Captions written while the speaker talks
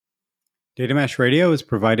Data Mesh Radio is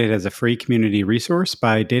provided as a free community resource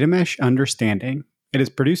by Data Mesh Understanding. It is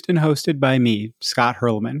produced and hosted by me, Scott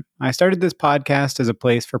Hurlman. I started this podcast as a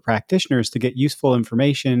place for practitioners to get useful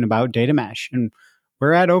information about data mesh, and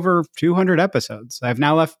we're at over 200 episodes. I've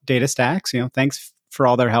now left DataStax, thanks for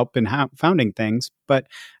all their help in founding things, but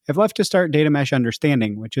I've left to start Data Mesh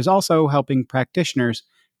Understanding, which is also helping practitioners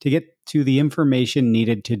to get to the information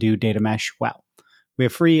needed to do data mesh well. We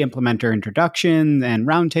have free implementer introduction and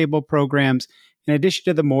roundtable programs, in addition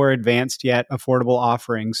to the more advanced yet affordable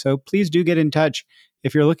offerings. So please do get in touch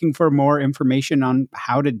if you're looking for more information on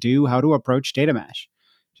how to approach data mesh.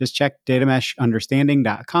 Just check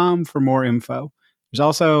datameshunderstanding.com for more info. There's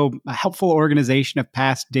also a helpful organization of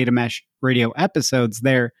past Data Mesh Radio episodes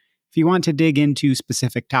there if you want to dig into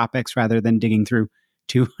specific topics rather than digging through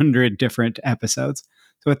 200 different episodes.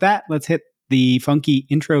 So with that, let's hit the funky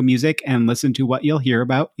intro music and listen to what you'll hear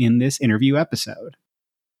about in this interview episode.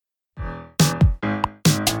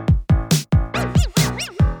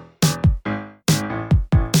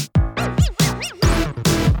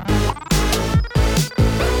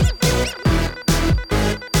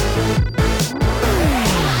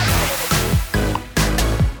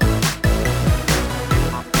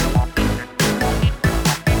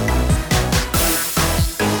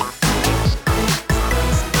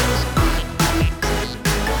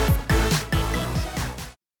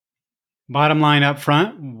 Bottom line up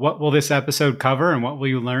front, what will this episode cover and what will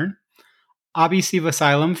you learn? Abhi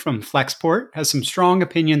Sivasailam from Flexport has some strong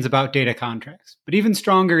opinions about data contracts, but even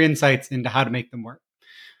stronger insights into how to make them work.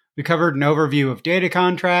 We covered an overview of data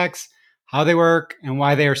contracts, how they work, and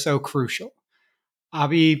why they are so crucial.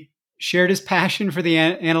 Abhi shared his passion for the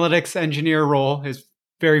analytics engineer role, his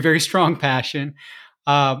very, very strong passion,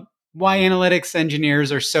 why analytics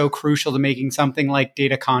engineers are so crucial to making something like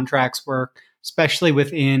data contracts work, especially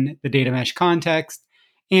within the data mesh context,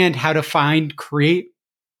 and how to create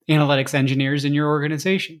analytics engineers in your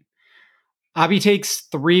organization. Abhi takes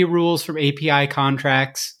 3 rules from API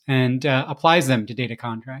contracts and applies them to data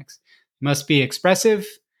contracts. They must be expressive,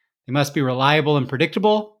 they must be reliable and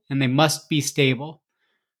predictable, and they must be stable.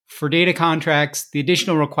 For data contracts, the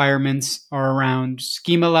additional requirements are around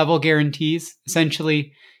schema level guarantees.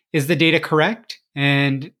 Essentially, is the data correct?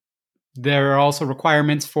 And there are also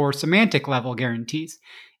requirements for semantic level guarantees.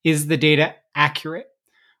 Is the data accurate?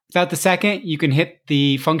 Without the second, you can hit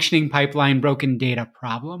the functioning pipeline broken data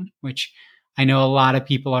problem, which I know a lot of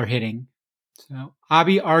people are hitting. So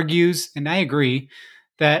Abhi argues, and I agree,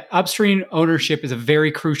 that upstream ownership is a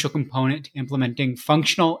very crucial component to implementing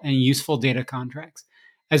functional and useful data contracts.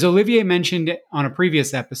 As Olivier mentioned on a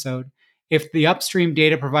previous episode, if the upstream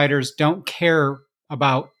data providers don't care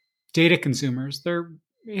about data consumers, there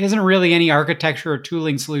isn't really any architecture or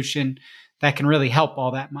tooling solution that can really help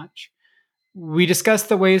all that much. We discussed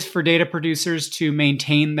the ways for data producers to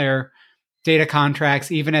maintain their data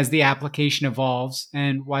contracts even as the application evolves,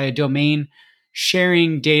 and why a domain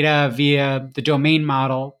sharing data via the domain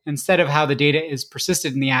model instead of how the data is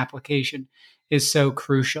persisted in the application is so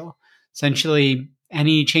crucial. Essentially,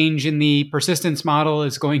 any change in the persistence model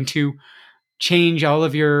is going to change all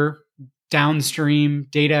of your downstream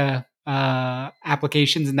data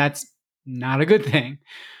applications, and that's not a good thing.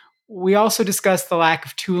 We also discussed the lack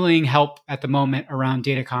of tooling help at the moment around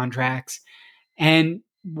data contracts and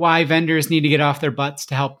why vendors need to get off their butts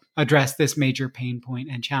to help address this major pain point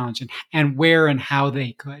and challenge, and where and how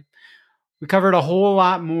they could. We covered a whole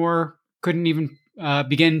lot more, couldn't even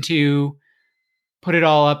begin to put it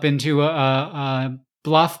all up into a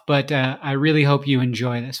bluff, but I really hope you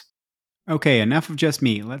enjoy this. Okay, enough of just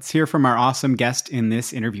me. Let's hear from our awesome guest in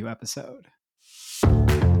this interview episode.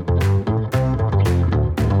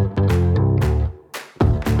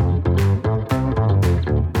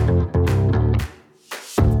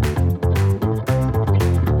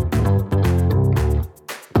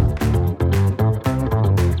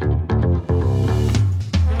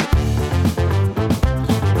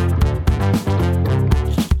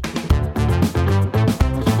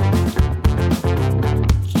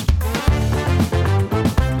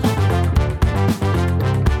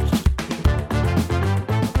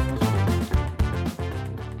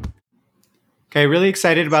 Okay, really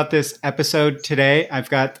excited about this episode today. I've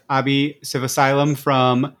got Abhi Sivasailam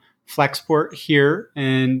from Flexport here,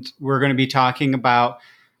 and we're going to be talking about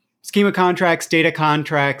schema contracts, data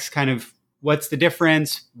contracts, kind of what's the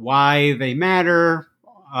difference, why they matter,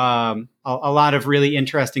 a lot of really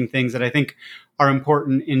interesting things that I think are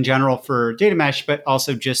important in general for data mesh, but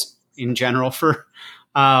also just in general for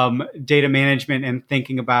data management and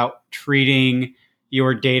thinking about treating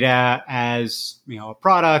your data as a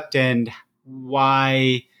product, and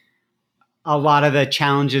why a lot of the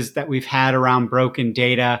challenges that we've had around broken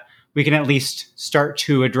data, we can at least start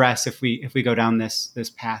to address if we go down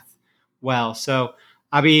this path well. So,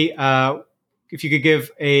 Abhi, if you could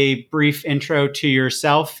give a brief intro to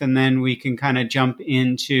yourself, and then we can kind of jump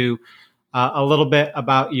into a little bit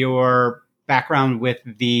about your background with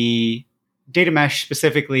the data mesh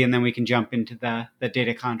specifically, and then we can jump into the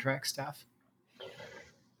data contract stuff.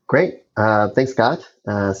 Great. Thanks, Scott.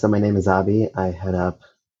 So my name is Abhi. I head up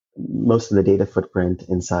most of the data footprint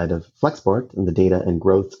inside of Flexport and the data and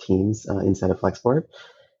growth teams inside of Flexport.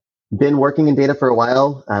 Been working in data for a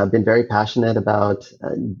while. Been very passionate about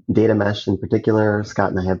data mesh in particular.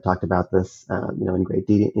 Scott and I have talked about this,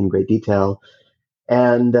 in great detail.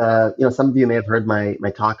 And some of you may have heard my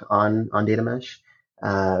talk on data mesh.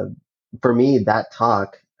 For me, that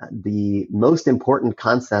talk, the most important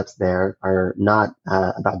concepts there are not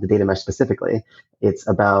about the data mesh specifically. It's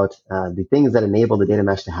about the things that enable the data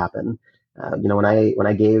mesh to happen. When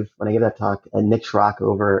I gave that talk, Nick Schrock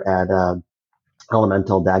over at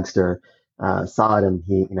Elemental Dagster saw it, and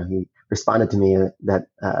he responded to me that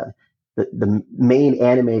the main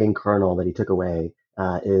animating kernel that he took away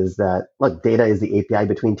is that, look, data is the API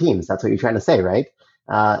between teams. That's what you're trying to say, right?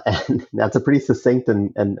 And that's a pretty succinct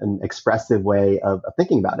and expressive way of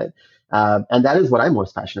thinking about it. And that is what I'm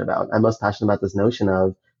most passionate about. I'm most passionate about this notion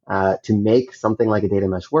of to make something like a data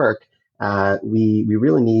mesh work, we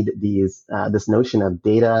really need this notion of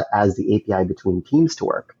data as the API between teams to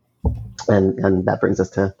work. And that brings us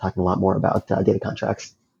to talking a lot more about data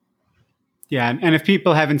contracts. Yeah, and if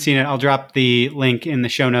people haven't seen it, I'll drop the link in the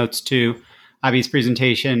show notes to Abhi's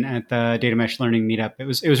presentation at the Data Mesh Learning Meetup. It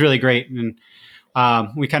was really great, and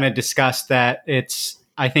we kind of discussed that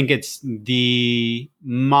I think it's the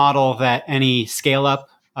model that any scale up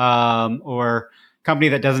or company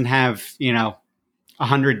that doesn't have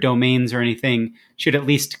 100 domains or anything should at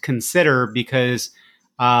least consider, because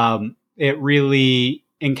it really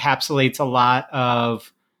encapsulates a lot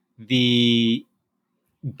of the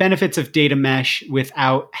benefits of data mesh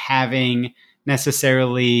without having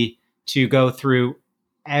necessarily to go through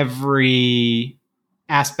every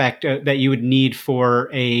aspect that you would need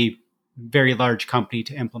for a very large company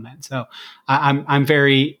to implement. So I'm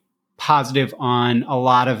very positive on a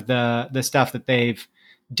lot of the stuff that they've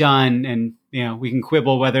done, and we can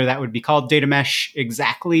quibble whether that would be called data mesh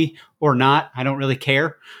exactly or not. I don't really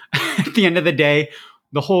care. At the end of the day,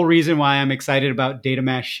 the whole reason why I'm excited about data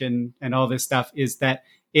mesh and all this stuff is that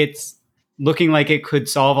it's looking like it could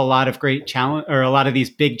solve a lot of great challenge, or a lot of these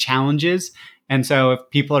big challenges. And so if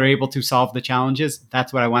people are able to solve the challenges,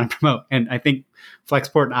 that's what I want to promote. And I think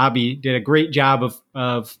Flexport and Abhi did a great job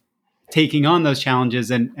of taking on those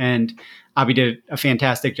challenges, and Abhi did a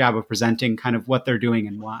fantastic job of presenting kind of what they're doing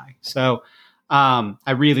and why. So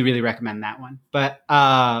I really, really recommend that one. But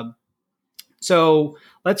so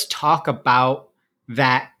let's talk about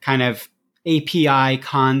that kind of API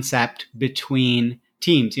concept between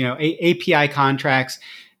teams. API contracts.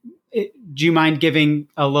 Do you mind giving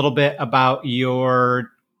a little bit about your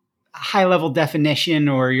high level definition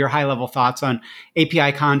or your high level thoughts on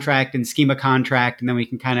API contract and schema contract? And then we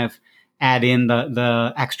can kind of add in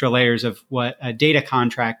the extra layers of what a data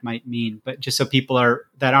contract might mean, but just so people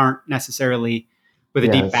that aren't necessarily with a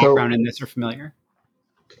deep background in this are familiar.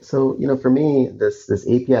 So, for me, this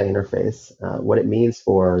API interface, what it means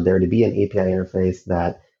for there to be an API interface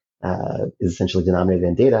that is essentially denominated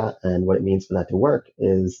in data, and what it means for that to work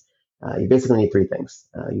is you basically need three things.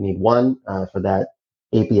 You need one, for that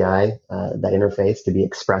API, that interface to be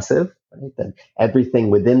expressive, right? That everything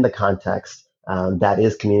within the context that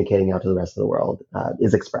is communicating out to the rest of the world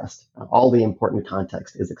is expressed. All the important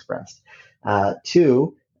context is expressed.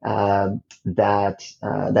 Two, that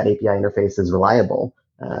API interface is reliable.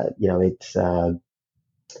 It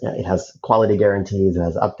has quality guarantees, it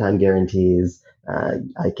has uptime guarantees.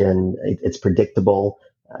 It's predictable.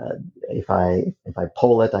 If I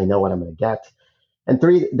poll it, I know what I'm going to get. And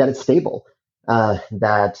three, that it's stable.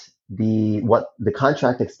 That what the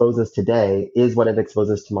contract exposes today is what it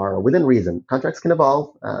exposes tomorrow, within reason. Contracts can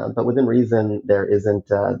evolve, but within reason, there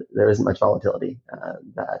isn't much volatility.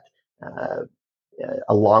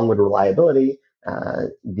 Along with reliability,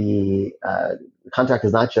 the contract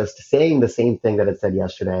is not just saying the same thing that it said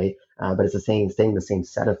yesterday, but it's saying the same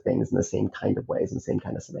set of things in the same kind of ways and the same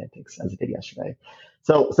kind of semantics as it did yesterday.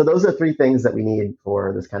 So those are three things that we need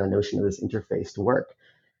for this kind of notion of this interface to work.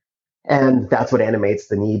 And that's what animates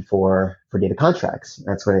the need for data contracts.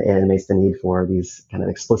 That's what animates the need for these kind of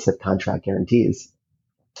explicit contract guarantees.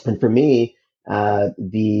 And for me, that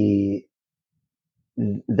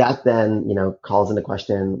then, calls into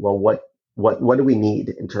question, well, what do we need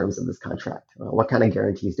in terms of this contract? What kind of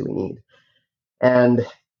guarantees do we need? And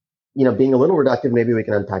being a little reductive, maybe we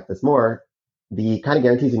can unpack this more. The kind of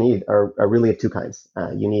guarantees you need are really of two kinds.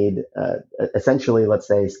 You need essentially, let's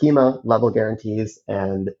say, schema level guarantees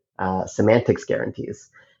and semantics guarantees.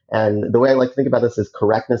 And the way I like to think about this is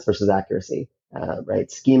correctness versus accuracy, right?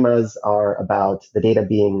 Schemas are about the data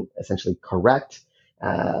being essentially correct.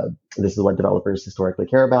 This is what developers historically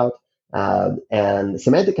care about. And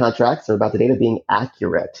semantic contracts are about the data being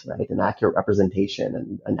accurate, right? An accurate representation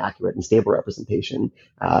and an accurate and stable representation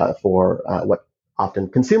for what often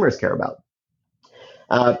consumers care about.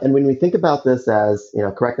 And when we think about this as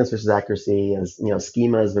correctness versus accuracy, as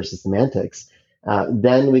schemas versus semantics,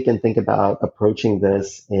 then we can think about approaching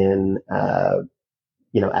this in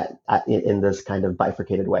this kind of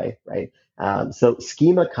bifurcated way, right? So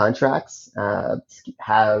schema contracts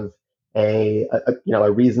have a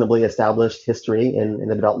reasonably established history in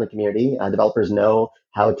the development community. Developers know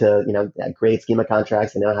how to create schema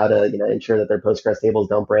contracts. They know how to ensure that their Postgres tables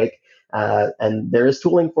don't break. And there is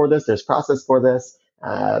tooling for this. There's process for this,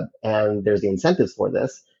 and there's the incentives for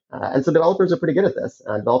this. And so developers are pretty good at this.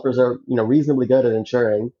 Developers are reasonably good at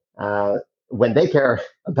ensuring when they care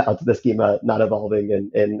about the schema not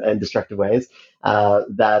evolving in destructive ways,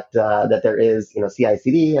 that there is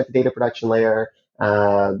CI/CD at the data production layer.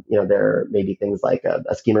 There may be things like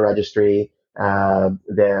a schema registry.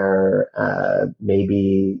 There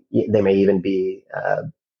may even be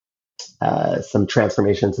some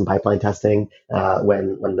transformation, some pipeline testing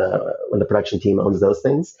when the production team owns those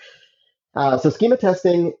things. So schema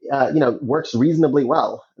testing, works reasonably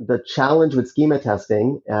well. The challenge with schema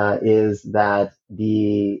testing is that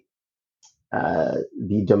the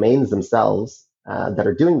domains themselves that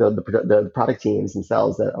are doing the product teams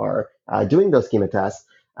themselves that are doing those schema tests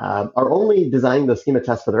are only designing those schema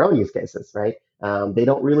tests for their own use cases, right? They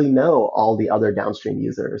don't really know all the other downstream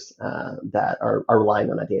users that are relying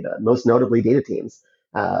on that data, most notably data teams.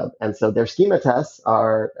 And so their schema tests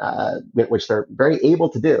are, which they're very able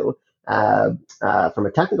to do from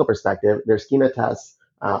a technical perspective, their schema tests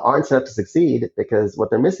aren't set up to succeed because what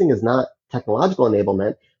they're missing is not technological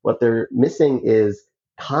enablement. What they're missing is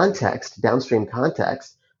context, downstream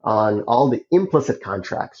context on all the implicit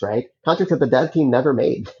contracts, right? Contracts that the dev team never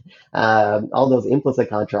made. All those implicit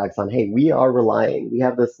contracts on, hey, we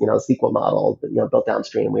have this, SQL model, built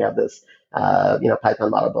downstream. We have this, Python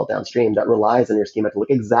model built downstream that relies on your schema to look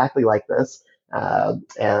exactly like this.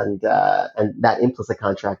 And that implicit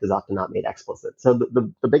contract is often not made explicit. So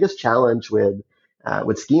the biggest challenge with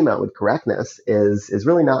schema, with correctness, is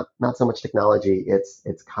really not so much technology.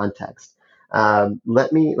 It's context.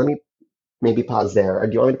 Let me maybe pause there.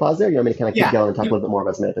 Do you want me to pause there? Or you want me to kind of keep Yeah. going and talk a little bit more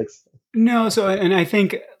about semantics? No, so, and I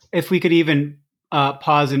think if we could even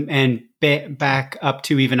pause and back up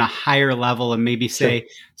to even a higher level and maybe Sure. say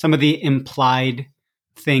some of the implied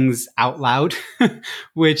things out loud,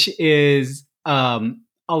 which is a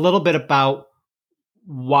little bit about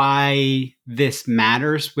why this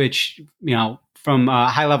matters, which, from a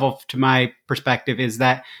high level to my perspective, is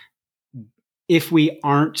that if we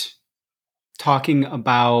aren't talking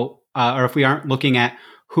about, or if we aren't looking at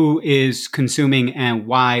who is consuming and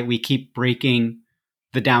why we keep breaking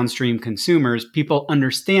the downstream consumers, people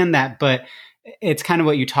understand that. But it's kind of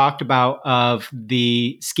what you talked about of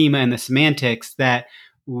the schema and the semantics that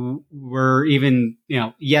we're even,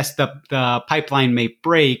 yes, the pipeline may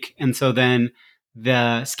break. And so then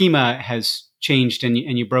the schema has changed and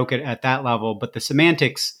you broke it at that level, but the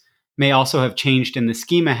semantics may also have changed and the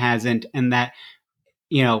schema hasn't. And that,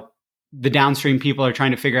 the downstream people are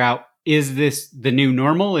trying to figure out, is this the new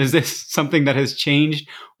normal? Is this something that has changed?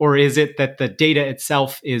 Or is it that the data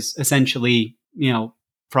itself is essentially,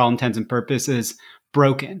 for all intents and purposes,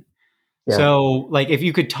 broken? Yeah. So, like, if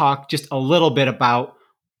you could talk just a little bit about,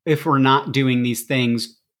 if we're not doing these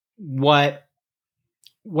things, what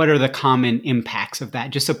are the common impacts of that?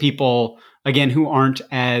 Just so people, again, who aren't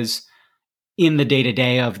as in the day to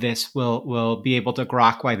day of this will be able to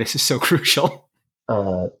grok why this is so crucial.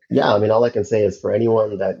 Yeah, I mean, all I can say is for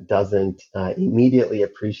anyone that doesn't immediately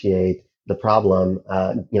appreciate the problem,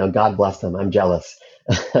 God bless them. I'm jealous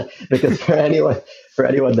because for anyone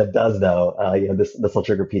that does, though, this will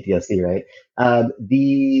trigger PTSD, right?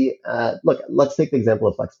 Look, let's take the example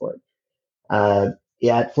of Flexport.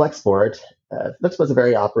 At Flexport, Flexport is a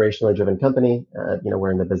very operationally driven company.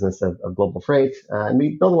 We're in the business of global freight, and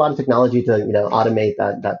we build a lot of technology to automate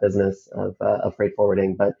that business of freight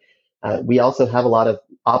forwarding. But we also have a lot of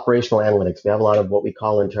operational analytics. We have a lot of what we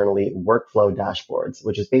call internally workflow dashboards,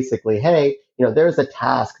 which is basically, hey, there's a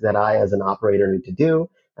task that I, as an operator, need to do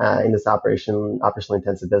in this operationally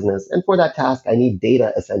intensive business, and for that task, I need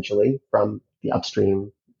data essentially from the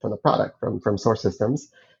upstream, from the product, from source systems.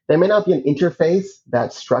 There may not be an interface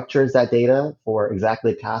that structures that data for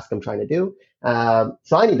exactly the task I'm trying to do.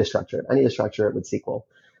 So I need to structure it. I need to structure it with SQL.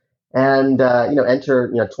 And, enter,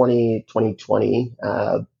 2020,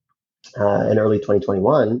 in early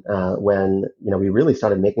 2021, when we really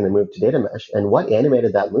started making the move to data mesh. And what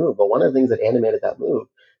animated that move? Well, one of the things that animated that move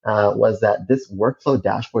was that this workflow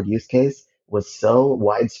dashboard use case was so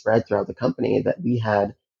widespread throughout the company that we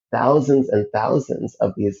had thousands and thousands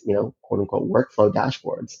of these, quote unquote, workflow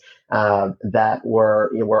dashboards that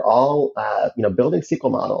were all, building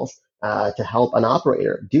SQL models to help an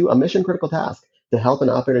operator do a mission critical task. To help an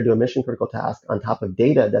operator do a mission critical task on top of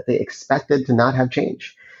data that they expected to not have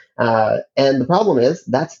change. And the problem is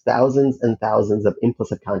that's thousands and thousands of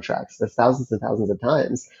implicit contracts. That's thousands and thousands of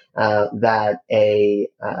times that a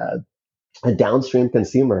downstream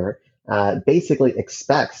consumer basically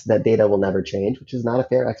expects that data will never change, which is not a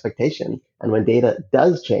fair expectation. And when data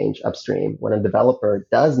does change upstream, when a developer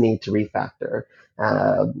does need to refactor,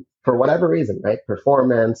 for whatever reason, right,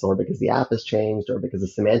 performance, or because the app has changed, or because the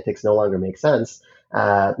semantics no longer make sense,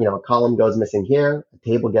 a column goes missing here, a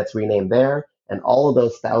table gets renamed there, and all of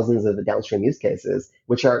those thousands of the downstream use cases,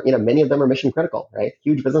 which are, many of them are mission critical, right?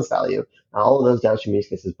 Huge business value. All of those downstream use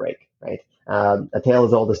cases break, right? A tale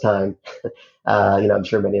as old as time. I'm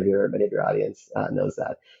sure many of your audience knows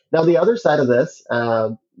that. Now, the other side of this,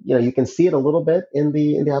 you can see it a little bit in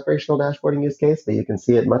the operational dashboarding use case, but you can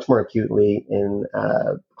see it much more acutely in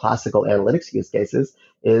classical analytics use cases.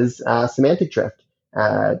 Is semantic drift.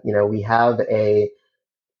 We have an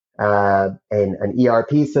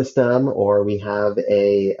ERP system, or we have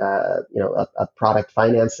a product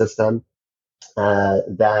finance system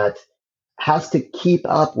that has to keep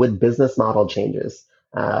up with business model changes.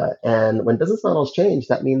 And when business models change,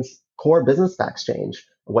 that means core business facts change.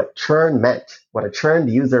 What churn meant, what a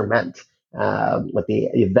churned user meant, what the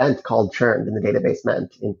event called churned in the database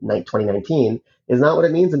meant in 2019 is not what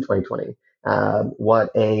it means in 2020. What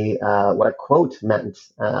a quote meant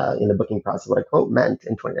in the booking process, what a quote meant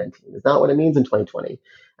in 2019 is not what it means in 2020.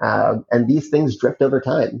 And these things drift over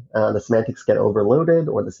time. The semantics get overloaded,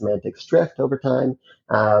 or the semantics drift over time.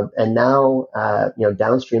 And now,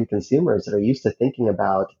 downstream consumers that are used to thinking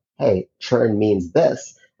about, hey, churn means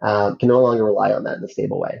this, can no longer rely on that in a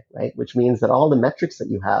stable way, right? Which means that all the metrics that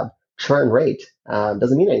you have, churn rate,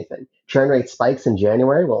 doesn't mean anything. Churn rate spikes in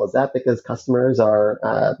January. Well, is that because customers are,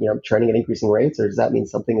 churning at increasing rates, or does that mean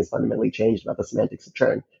something has fundamentally changed about the semantics of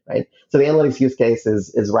churn, right? So the analytics use case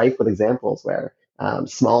is rife with examples where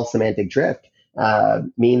small semantic drift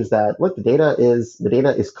means that, look, the data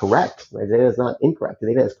is correct, right? The data is not incorrect. The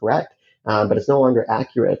data is correct, but it's no longer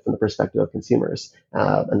accurate from the perspective of consumers,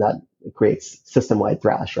 and that creates system-wide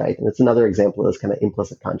thrash, right? And it's another example of this kind of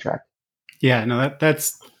implicit contract. Yeah, no,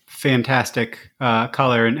 that's fantastic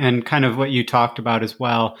color, and kind of what you talked about as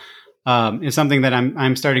well is something that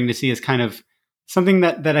I'm starting to see as kind of something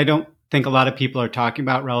that I don't think a lot of people are talking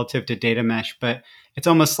about relative to data mesh, but it's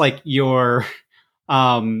almost like your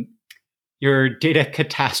data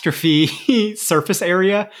catastrophe surface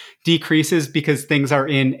area decreases because things are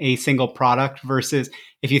in a single product, versus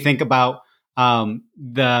if you think about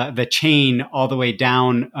the chain all the way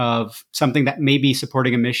down of something that may be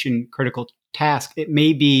supporting a mission critical task. It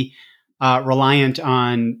may be reliant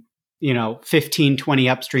on 15, 20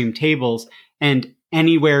 upstream tables, and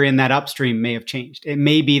anywhere in that upstream may have changed. It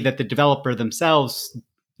may be that the developer themselves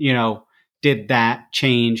did that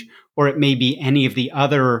change, or it may be any of the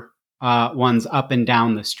other ones up and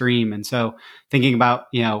down the stream. And so thinking about,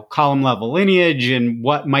 column level lineage and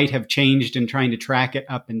what might have changed and trying to track it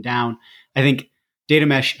up and down, I think data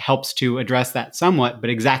mesh helps to address that somewhat. But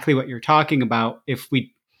exactly what you're talking about,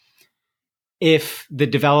 if the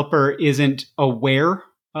developer isn't aware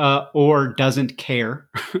or doesn't care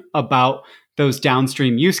about those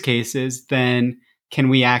downstream use cases, then can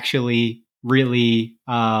we actually really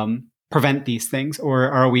prevent these things, or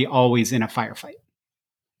are we always in a firefight?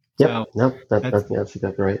 Yep. So, no, that's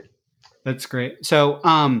exactly right. That's great. So,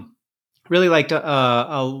 really liked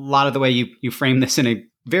a lot of the way you frame this in a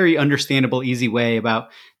very understandable, easy way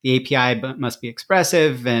about the API must be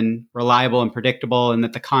expressive and reliable and predictable, and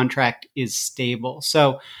that the contract is stable.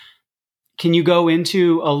 So, can you go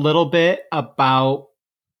into a little bit about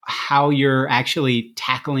how you're actually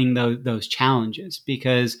tackling those challenges?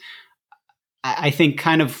 Because I think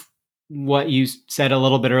kind of what you said a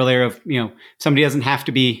little bit earlier of, somebody doesn't have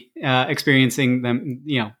to be experiencing them,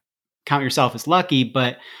 count yourself as lucky,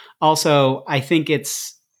 but also I think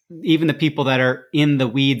it's even the people that are in the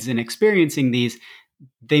weeds and experiencing these,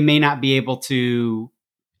 they may not be able to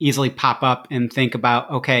easily pop up and think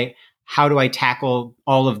about, okay, how do I tackle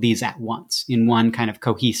all of these at once in one kind of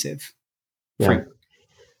cohesive framework?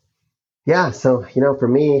 Yeah, so for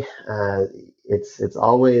me, it's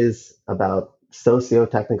always about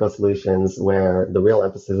socio-technical solutions where the real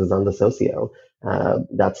emphasis is on the socio.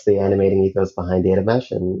 That's the animating ethos behind data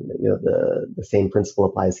mesh, and the same principle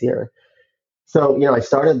applies here. So I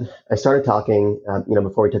started talking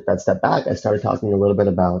before we took that step back. I started talking a little bit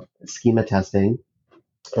about schema testing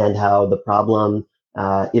and how the problem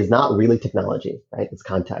is not really technology, right? It's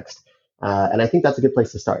context. And I think that's a good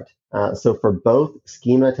place to start. So for both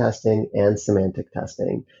schema testing and semantic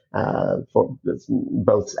testing, for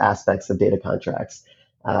both aspects of data contracts,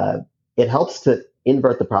 uh, it helps to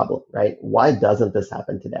invert the problem, right? Why doesn't this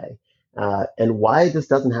happen today? And why this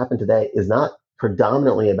doesn't happen today is not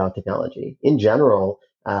predominantly about technology. In general,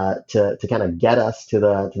 to kind of get us to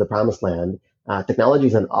the promised land, technology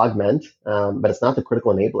is an augment, but it's not the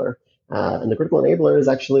critical enabler. And the critical enabler is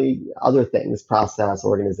actually other things: process,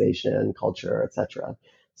 organization, culture, etc.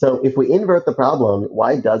 So if we invert the problem,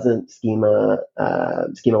 why doesn't schema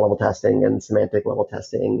level testing and semantic level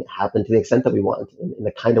testing happen to the extent that we want, in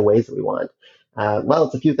the kind of ways that we want? Well,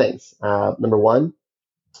 it's a few things. Number one,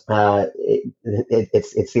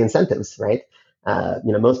 it's the incentives, right?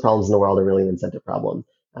 Most problems in the world are really an incentive problem.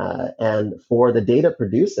 And for the data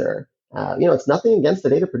producer, it's nothing against the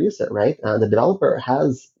data producer, right? The developer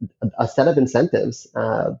has a set of incentives,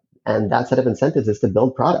 and that set of incentives is to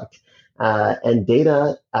build product. And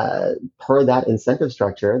data, per that incentive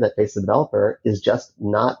structure that faces the developer, is just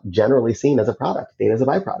not generally seen as a product. Data is a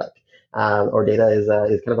byproduct. Or data is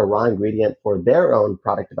kind of a raw ingredient for their own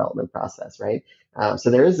product development process, right?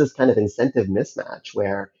 So there is this kind of incentive mismatch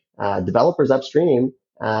where developers upstream,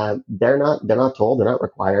 they're not told, they're not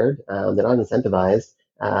required, they're not incentivized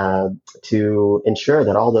to ensure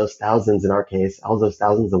that all those thousands, in our case, all those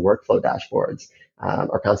thousands of workflow dashboards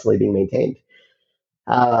are constantly being maintained.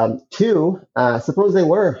 Two, suppose they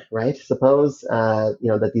were, right? Suppose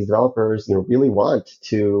that these developers really want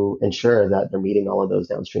to ensure that they're meeting all of those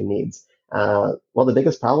downstream needs. Well, the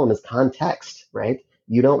biggest problem is context, right?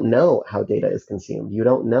 You don't know how data is consumed. You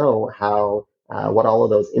don't know how what all of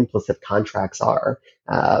those implicit contracts are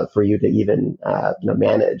for you to even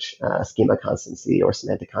manage schema constancy or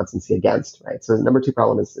semantic constancy against, right? So the number two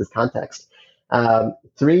problem is context.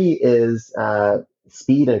 Three is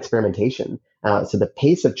speed and experimentation. So the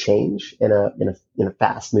pace of change in a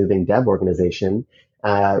fast moving dev organization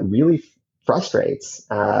really frustrates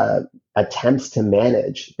attempts to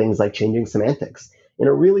manage things like changing semantics. In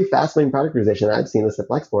a really fast moving product organization, I've seen this at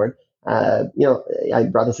Flexboard. I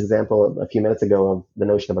brought this example a few minutes ago of the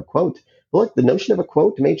notion of a quote. Look, the notion of a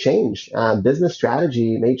quote may change. Business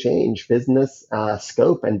strategy may change. Business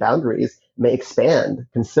scope and boundaries may expand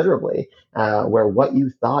considerably, where what you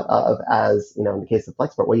thought of as, in the case of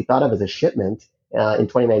Flexport, what you thought of as a shipment in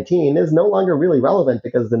 2019 is no longer really relevant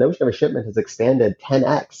because the notion of a shipment has expanded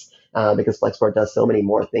 10x because Flexport does so many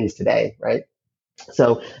more things today, right?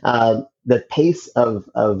 So the pace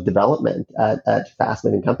of development at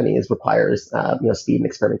fast-moving companies requires speed and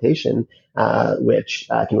experimentation, which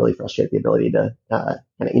can really frustrate the ability to kind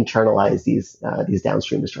of internalize these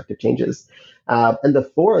downstream destructive changes. And the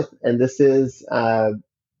fourth, and this is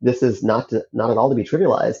not at all to be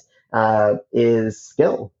trivialized, is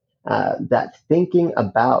skill. That thinking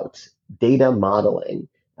about data modeling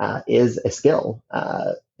is a skill.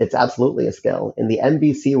 It's absolutely a skill. In the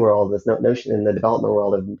MVC world, this notion in the development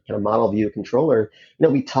world of kind of model view controller,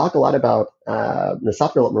 we talk a lot about the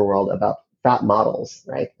software development world about fat models,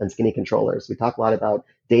 right, and skinny controllers. We talk a lot about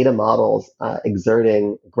data models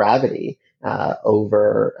exerting gravity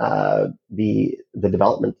over the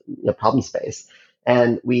development problem space,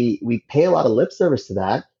 and we pay a lot of lip service to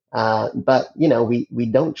that. But we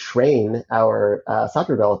don't train our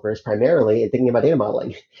software developers primarily in thinking about data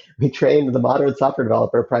modeling. We train the modern software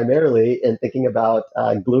developer primarily in thinking about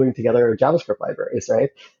gluing together JavaScript libraries, right?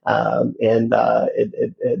 And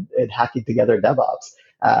hacking together DevOps.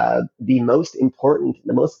 The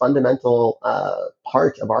most fundamental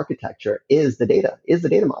part of architecture is the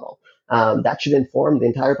data model. That should inform the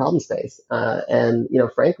entire problem space. And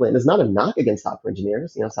frankly, and it's not a knock against software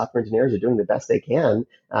engineers. Software engineers are doing the best they can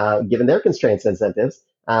given their constraints and incentives.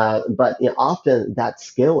 But often that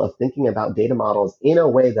skill of thinking about data models in a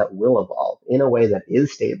way that will evolve, in a way that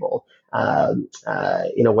is stable,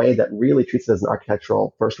 in a way that really treats it as an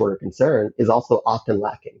architectural first order concern is also often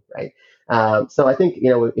lacking, right? So I think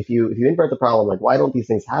if you invert the problem, like why don't these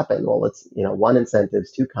things happen? Well, it's one,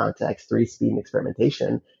 incentives; two, context; three, speed and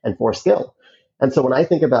experimentation; and four, skill. And so when I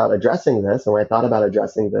think about addressing this, and when I thought about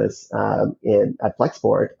addressing this at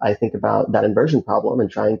Flexport, I think about that inversion problem and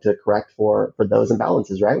trying to correct for those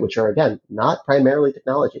imbalances, right? Which are, again, not primarily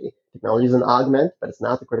technology. Technology is an augment, but it's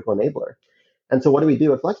not the critical enabler. And so what do we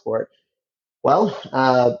do at Flexport?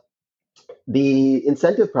 Well, the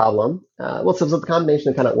incentive problem, so it's a combination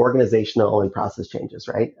of kind of organizational and process changes,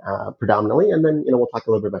 right? Predominantly, and then we'll talk a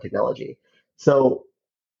little bit about technology. So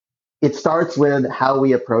it starts with how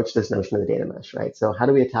we approach this notion of the data mesh, right? So how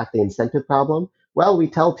do we attack the incentive problem? Well, we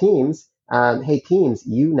tell teams, hey, teams,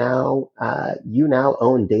 you now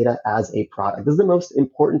own data as a product. This is the most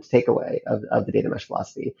important takeaway of the data mesh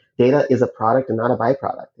philosophy. Data is a product and not a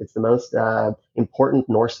byproduct. It's the most important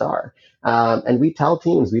North Star. And we tell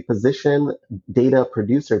teams, we position data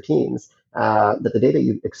producer teams that the data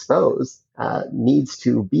you expose needs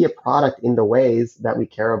to be a product in the ways that we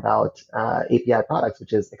care about API products,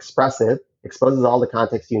 which is expressive, exposes all the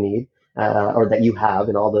context you need or that you have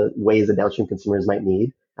in all the ways that downstream consumers might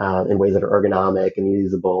need, in ways that are ergonomic and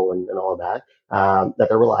usable and all of that, that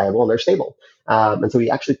they're reliable and they're stable. And so we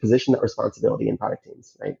actually position that responsibility in product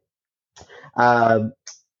teams, right? Uh,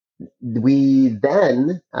 we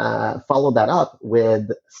then followed that up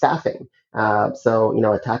with staffing.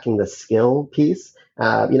 Attacking the skill piece.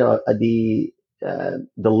 The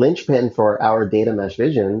linchpin for our data mesh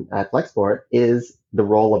vision at Flexport is the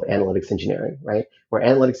role of analytics engineering, right? Where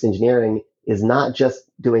analytics engineering is not just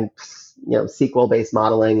doing SQL based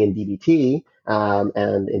modeling in DBT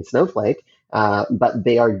and in Snowflake, but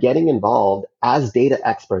they are getting involved as data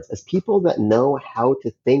experts, as people that know how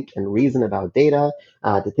to think and reason about data,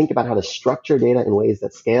 to think about how to structure data in ways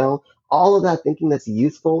that scale. All of that thinking that's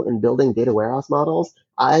useful in building data warehouse models,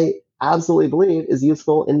 I absolutely believe is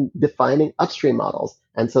useful in defining upstream models.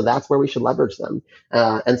 And so that's where we should leverage them.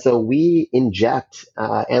 And so we inject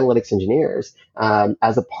analytics engineers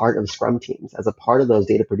as a part of Scrum teams, as a part of those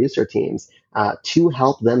data producer teams, to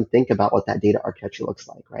help them think about what that data architecture looks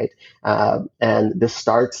like, right? And this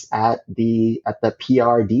starts at the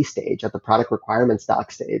PRD stage, at the product requirements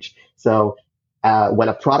doc stage. So when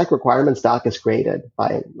a product requirements doc is created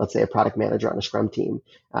by, let's say, a product manager on a Scrum team,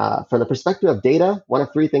 from the perspective of data, one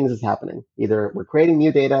of three things is happening. Either we're creating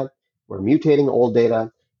new data, we're mutating old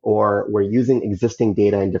data, or we're using existing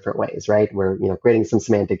data in different ways, right? We're creating some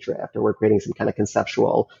semantic drift, or we're creating some kind of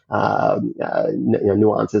conceptual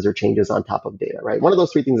nuances or changes on top of data, right? One of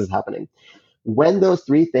those three things is happening. When those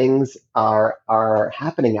three things are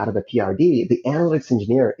happening out of a PRD, the analytics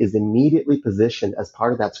engineer is immediately positioned as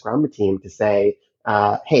part of that Scrum team to say,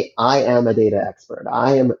 hey, I am a data expert.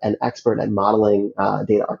 I am an expert at modeling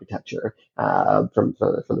data architecture from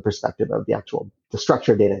the perspective of the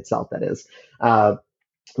structured data itself, that is.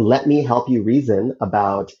 Let me help you reason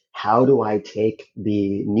about how do I take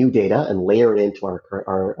the new data and layer it into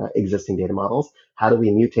our existing data models? How do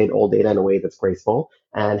we mutate old data in a way that's graceful?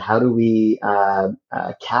 And how do we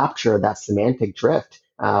capture that semantic drift?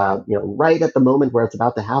 Right at the moment where it's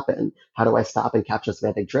about to happen, how do I stop and capture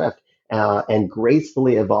semantic drift and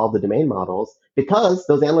gracefully evolve the domain models? Because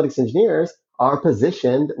those analytics engineers are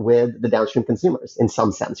positioned with the downstream consumers in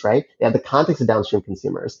some sense, right? They have the context of downstream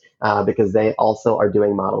consumers because they also are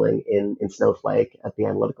doing modeling in Snowflake at the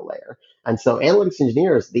analytical layer. And so analytics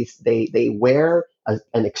engineers, they wear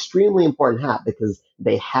an extremely important hat because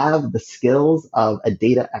they have the skills of a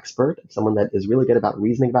data expert, someone that is really good about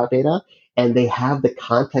reasoning about data, and they have the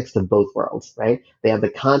context of both worlds, right? They have the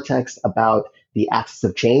context about the axis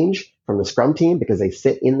of change from the Scrum team because they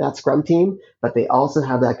sit in that Scrum team, but they also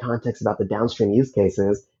have that context about the downstream use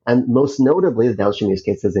cases, and most notably the downstream use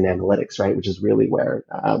cases in analytics, right? Which is really where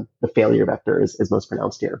the failure vector is most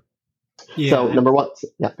pronounced here. So Yeah. number one,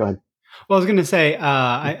 yeah, go ahead. Well, I was going to say,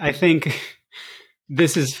 I think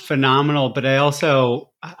this is phenomenal, but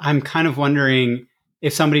I'm kind of wondering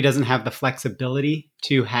if somebody doesn't have the flexibility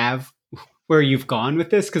to have where you've gone with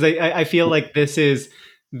this, because I feel like this is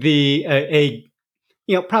a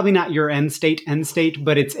probably not your end state,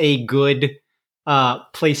 but it's a good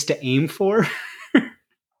place to aim for.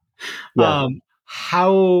 Yeah.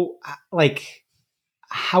 How like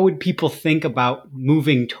how would people think about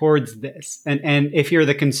moving towards this? And if you're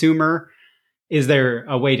the consumer, is there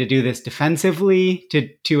a way to do this defensively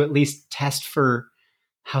to at least test for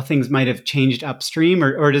how things might have changed upstream,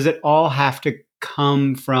 or does it all have to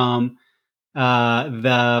come from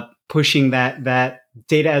the pushing that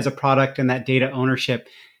data as a product and that data ownership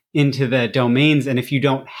into the domains? And if you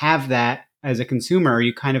don't have that as a consumer, are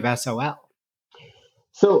you kind of SOL?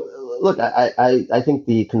 So look, I think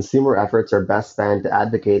the consumer efforts are best spent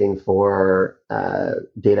advocating for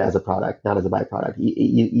data as a product, not as a byproduct.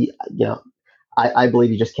 I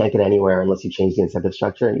believe you just can't get anywhere unless you change the incentive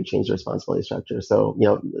structure and you change the responsibility structure. So,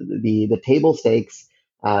 the table stakes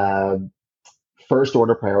uh, first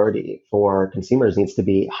order priority for consumers needs to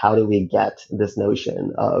be how do we get this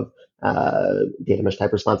notion of data mesh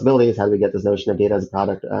type responsibilities? How do we get this notion of data as a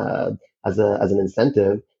product as an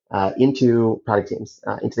incentive into product teams,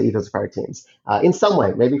 into the ethos of product teams, in some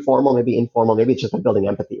way, maybe formal, maybe informal, maybe it's just by building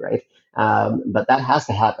empathy, right? But that has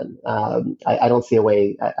to happen. I don't see a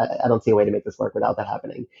way. I don't see a way to make this work without that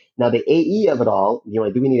happening. Now, the AE of it all, do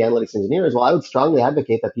we need analytics engineers? Well, I would strongly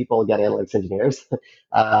advocate that people get analytics engineers.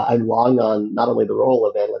 I'm long on not only the role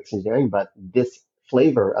of analytics engineering, but this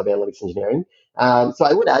flavor of analytics engineering. So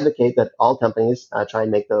I would advocate that all companies try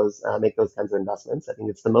and make those kinds of investments. I think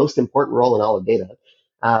it's the most important role in all of data.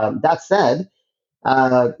 That said,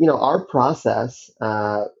 our process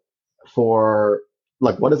for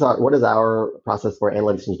like what is our process for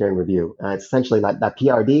analytics engineering review? It's essentially that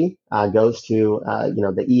PRD goes to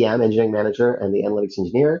the EM engineering manager and the analytics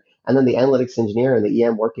engineer, and then the analytics engineer and the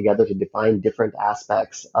EM work together to define different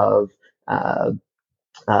aspects uh,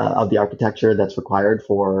 of the architecture that's required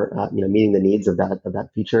for meeting the needs of that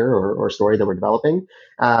feature or story that we're developing.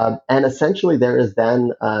 And essentially, there is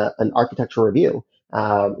then an architectural review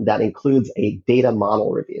that includes a data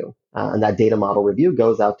model review. And that data model review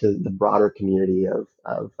goes out to the broader community of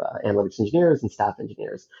analytics engineers and staff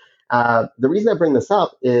engineers. The reason I bring this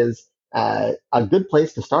up is a good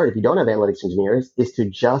place to start if you don't have analytics engineers is to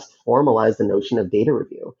just formalize the notion of data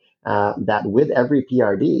review. That with every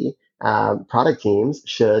PRD, product teams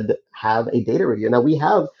should have a data review. Now we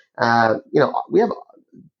have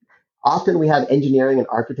often engineering and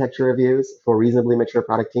architecture reviews for reasonably mature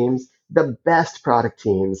product teams. The best product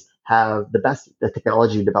teams have the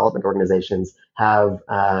technology development organizations have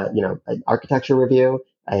an architecture review,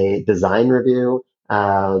 a design review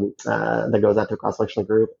that goes out to a cross-functional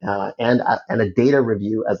group, and a data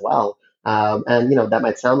review as well. And that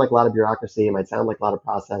might sound like a lot of bureaucracy, it might sound like a lot of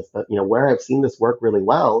process, but where I've seen this work really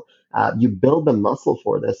well, you build the muscle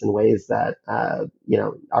for this in ways that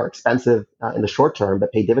are expensive in the short term,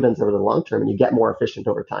 but pay dividends over the long term, and you get more efficient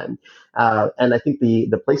over time. And I think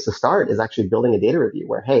the place to start is actually building a data review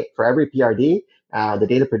where, hey, for every PRD, the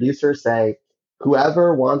data producers say,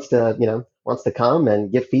 whoever wants to come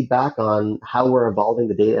and give feedback on how we're evolving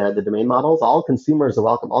the domain models. All consumers are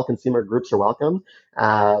welcome. All consumer groups are welcome.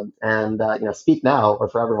 Speak now or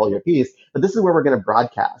forever hold your peace. But this is where we're going to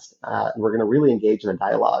broadcast. And we're going to really engage in a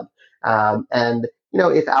dialogue.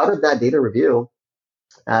 If out of that data review,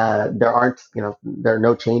 there are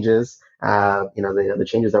no changes. The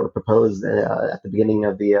changes that were proposed at the beginning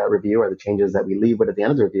of the review are the changes that we leave with at the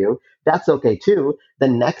end of the review. That's okay too. The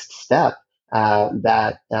next step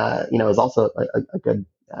that is also a good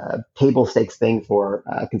table stakes thing for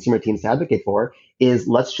consumer teams to advocate for is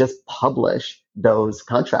let's just publish those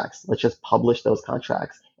contracts. Let's just publish those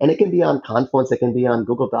contracts. And it can be on Confluence, it can be on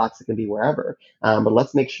Google Docs, it can be wherever. But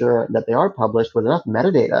let's make sure that they are published with enough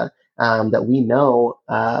metadata that we know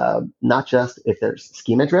not just if there's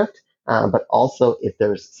schema drift, but also if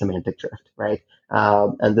there's semantic drift, right?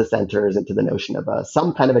 And this enters into the notion of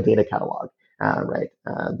some kind of a data catalog. Right.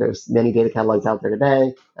 There's many data catalogs out there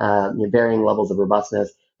today, varying levels of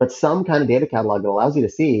robustness, but some kind of data catalog that allows you to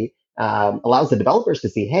see, allows the developers to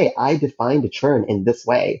see, hey, I defined a churn in this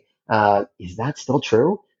way. Is that still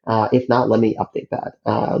true? If not, let me update that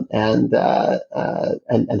and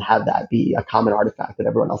have that be a common artifact that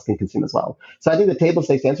everyone else can consume as well. So I think the table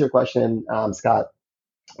stakes, to answer your question, Scott,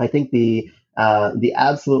 I think the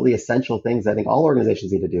absolutely essential things I think all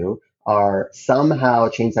organizations need to do are somehow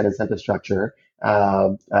change that incentive structure,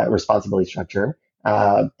 responsibility structure,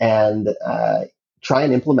 and try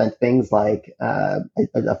and implement things like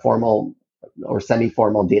a formal or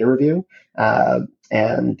semi-formal data review,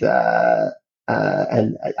 and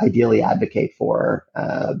ideally advocate for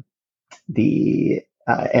the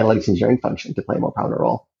analytics engineering function to play a more prominent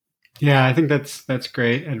role. Yeah, I think that's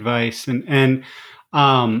great advice, and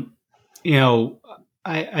you know,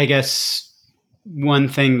 I guess one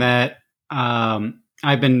thing that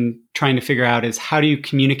I've been trying to figure out is how do you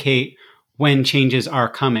communicate when changes are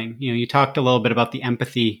coming? You talked a little bit about the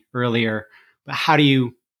empathy earlier, but how do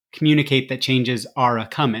you communicate that changes are a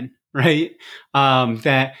coming, right?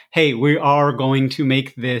 That, hey, we are going to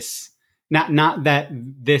make this, not that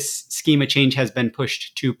this schema change has been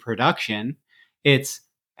pushed to production. It's,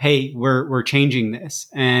 hey, we're changing this.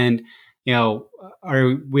 And,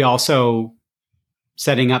 are we also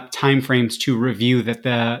setting up timeframes to review that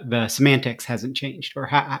the semantics hasn't changed? Or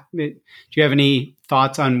do you have any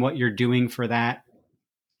thoughts on what you're doing for that?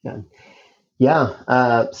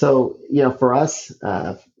 Yeah. So, for us,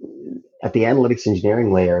 at the analytics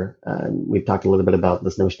engineering layer, we've talked a little bit about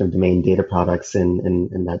this notion of domain data products in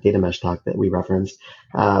that data mesh talk that we referenced.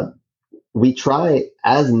 We try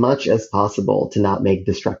as much as possible to not make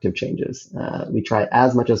destructive changes. We try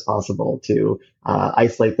as much as possible to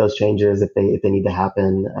isolate those changes if they need to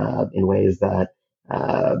happen in ways that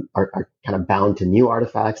are kind of bound to new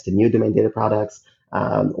artifacts, to new domain data products,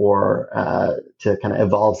 or to kind of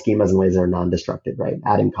evolve schemas in ways that are non-destructive, right?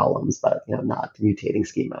 Adding columns, but not mutating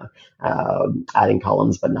schema. Adding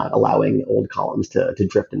columns, but not allowing old columns to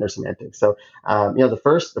drift in their semantics. So, the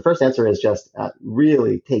first answer is just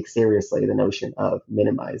really take seriously the notion of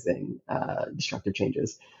minimizing destructive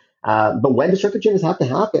changes. But when destructive changes have to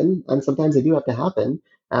happen, and sometimes they do have to happen,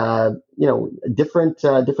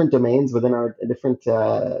 different domains within our different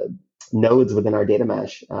nodes within our data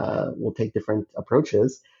mesh will take different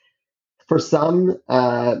approaches. For some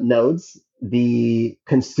nodes, the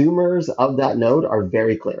consumers of that node are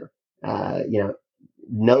very clear.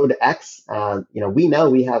 Node X, we know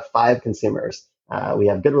we have 5 consumers. We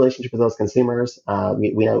have good relationship with those consumers.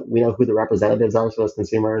 We know who the representatives are for those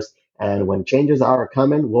consumers, and when changes are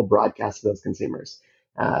coming, we'll broadcast to those consumers.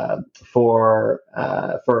 For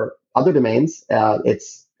other domains,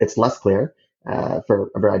 it's less clear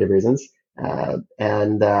for a variety of reasons,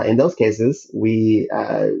 and in those cases, we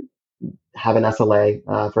have an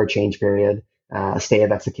SLA for a change period, a stay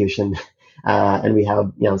of execution, and we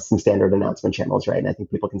have some standard announcement channels, right? And I think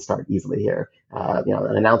people can start easily here.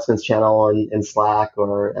 An announcements channel in Slack,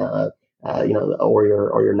 or or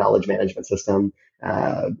your knowledge management system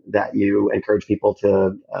that you encourage people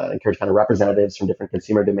to encourage kind of representatives from different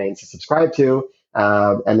consumer domains to subscribe to.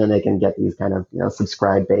 And then they can get these kind of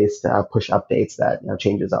subscribe based push updates that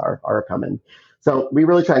changes are coming. So we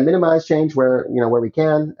really try and minimize change where we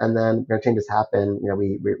can, and then where changes happen,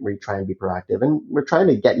 we try and be proactive, and we're trying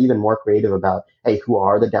to get even more creative about, hey, who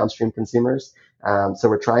are the downstream consumers? So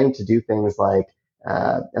we're trying to do things like,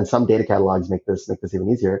 and some data catalogs make this even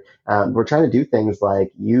easier. We're trying to do things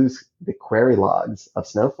like use the query logs of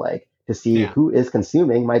Snowflake to see who is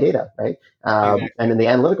consuming my data, right? Exactly. And in the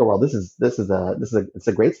analytical world, it's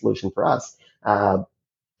a great solution for us.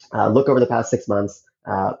 Look over the past 6 months.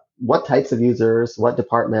 What types of users, what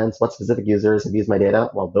departments, what specific users have used my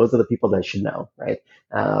data? Well, those are the people that I should know, right?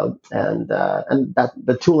 And that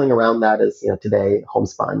the tooling around that is today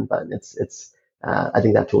homespun, but it's I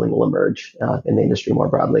think that tooling will emerge in the industry more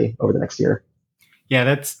broadly over the next year. Yeah,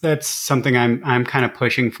 that's something I'm kind of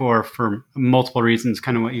pushing for multiple reasons.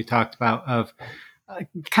 Kind of what you talked about of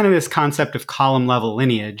kind of this concept of column level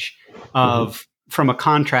lineage of from a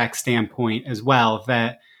contract standpoint as well.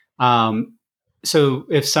 That so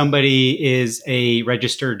if somebody is a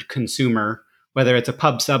registered consumer, whether it's a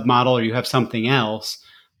pub sub model or you have something else,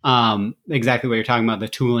 exactly what you're talking about, the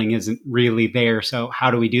tooling isn't really there. So how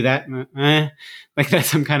do we do that? Like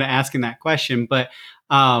that's, I'm kind of asking that question, but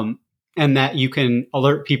and that you can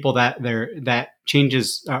alert people that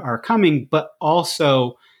changes are coming, but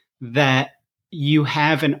also that you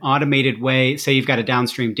have an automated way. Say you've got a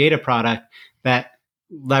downstream data product that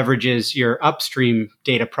leverages your upstream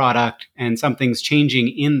data product, and something's changing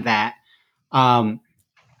in that.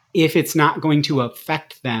 If it's not going to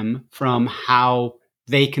affect them from how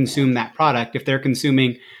they consume that product, if they're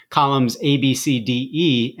consuming columns A, B, C, D,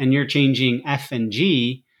 E, and you're changing F and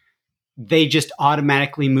G, they just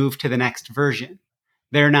automatically move to the next version.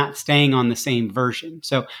 They're not staying on the same version.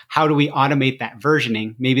 So how do we automate that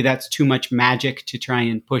versioning? Maybe that's too much magic to try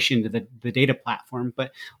and push into the data platform,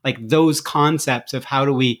 but like those concepts of how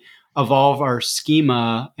do we evolve our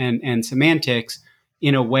schema and semantics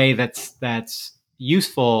in a way that's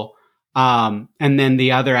useful. And then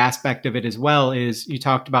the other aspect of it as well is you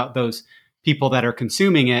talked about those people that are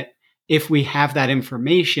consuming it. If we have that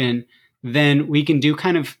information, then we can do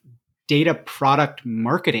kind of data product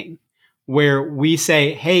marketing where we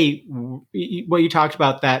say, hey, what you talked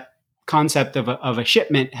about, that concept of a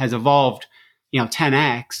shipment has evolved,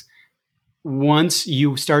 10x. Once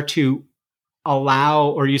you start to allow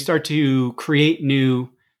or you start to create new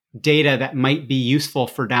data that might be useful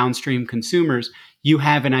for downstream consumers, you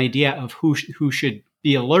have an idea of who should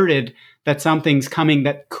be alerted that something's coming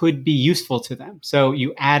that could be useful to them. So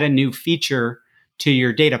you add a new feature to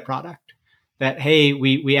your data product that, hey,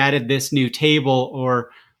 we added this new table,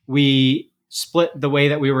 or we split the way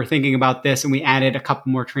that we were thinking about this and we added a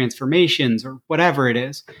couple more transformations, or whatever it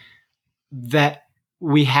is, that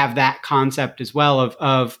we have that concept as well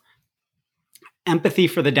of empathy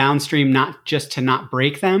for the downstream, not just to not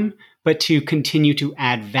break them, but to continue to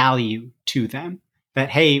add value to them. That,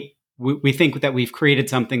 hey, we think that we've created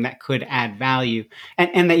something that could add value,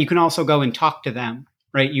 and that you can also go and talk to them,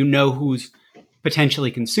 right? You know who's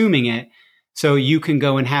potentially consuming it. So you can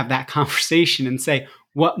go and have that conversation and say,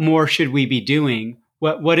 what more should we be doing?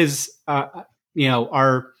 What is,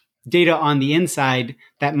 our data on the inside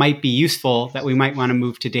that might be useful that we might want to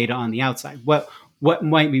move to data on the outside? What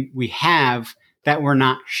might we have that we're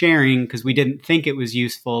not sharing because we didn't think it was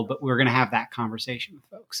useful, but we're going to have that conversation with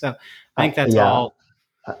folks. So I think that's Yeah. all,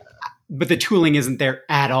 but the tooling isn't there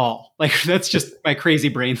at all. Like that's just my crazy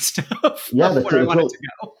brain stuff Yeah, of where I want it to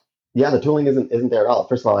go. yeah, the tooling isn't there at all.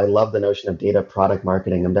 First of all, I love the notion of data product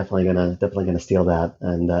marketing. I'm definitely gonna steal that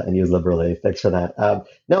and use liberally. Thanks for that.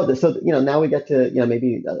 No, so now we get to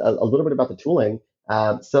maybe a little bit about the tooling.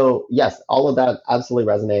 So yes, all of that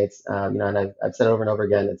absolutely resonates. And I've said over and over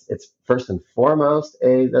again, it's first and foremost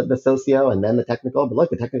the socio and then the technical. But look,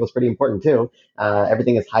 the technical is pretty important too.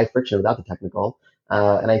 Everything is high friction without the technical.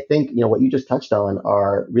 And I think what you just touched on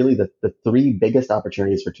are really the three biggest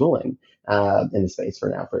opportunities for tooling in the space for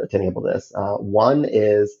now to enable this. One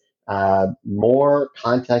is more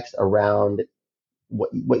context around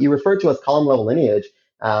what you refer to as column level lineage.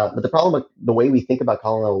 But the problem with the way we think about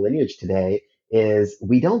column level lineage today is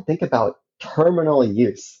we don't think about terminal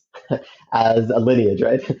use as a lineage,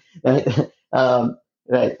 right? right?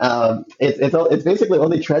 Right. It's basically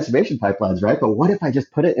only transformation pipelines, right? But what if I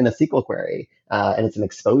just put it in a SQL query and it's an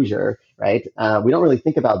exposure, right? We don't really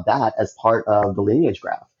think about that as part of the lineage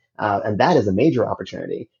graph. And that is a major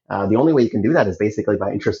opportunity. The only way you can do that is basically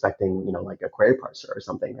by introspecting, like a query parser or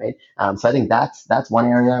something, right? So I think that's one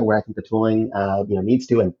area where I think the tooling, needs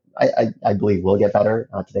to, and I believe will get better.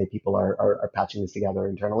 Today, people are patching this together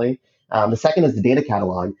internally. The second is the data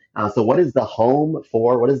catalog. So what is the home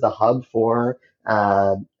for? What is the hub for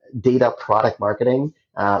uh, data product marketing?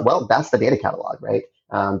 Well, that's the data catalog, right?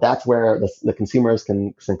 That's where the consumers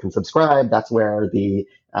can subscribe. That's where the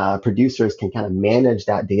producers can kind of manage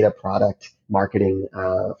that data product marketing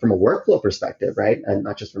from a workflow perspective, right, and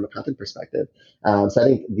not just from a content perspective. So I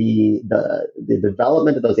think the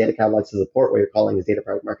development of those data catalogs to support what you're calling as data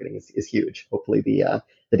product marketing is huge. Hopefully the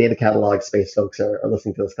data catalog space folks are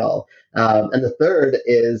listening to this call. And the third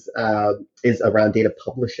is around data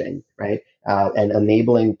publishing, right, and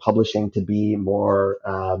enabling publishing to be more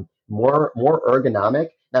ergonomic.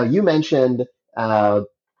 Now you mentioned, hey,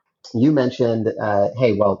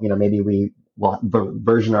 well, maybe we will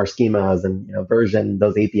version our schemas and version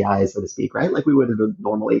those APIs, so to speak, right? Like we would with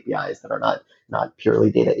normal APIs that are not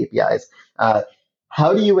purely data APIs.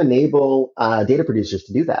 How do you enable data producers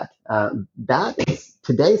to do that? That is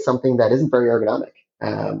today something that isn't very ergonomic.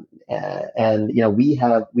 And we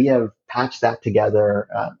have patched that together.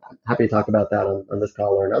 I'm happy to talk about that on this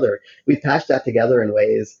call or another. We've patched that together in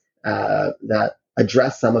ways that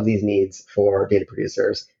address some of these needs for data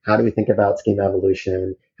producers. How do we think about schema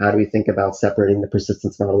evolution? How do we think about separating the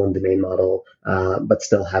persistence model and domain model, but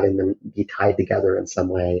still having them be tied together in some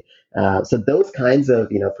way? So those kinds of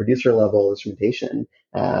producer level instrumentation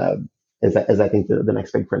is I think the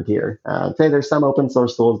next big frontier. Today there's some open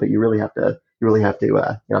source tools, but you really have to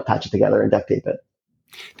patch it together and duct tape it.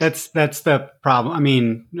 That's the problem. I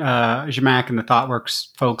mean, Zhamak and the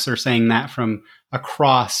ThoughtWorks folks are saying that from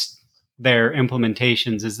across their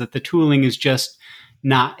implementations is that the tooling is just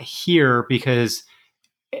not here because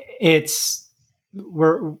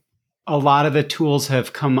we're a lot of the tools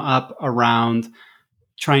have come up around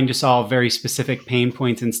trying to solve very specific pain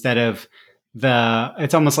points instead of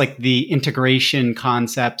it's almost like the integration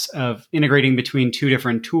concepts of integrating between two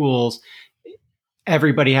different tools.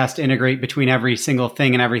 Everybody has to integrate between every single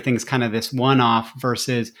thing and everything's kind of this one-off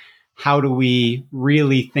versus how do we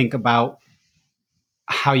really think about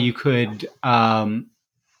how you could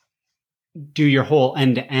do your whole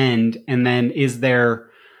end to end, and then is there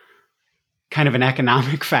kind of an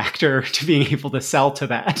economic factor to being able to sell to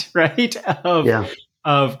that, right? Yeah.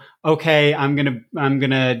 Of okay, I'm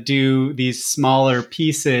gonna do these smaller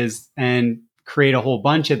pieces and create a whole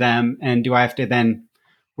bunch of them, and do I have to then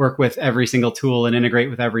work with every single tool and integrate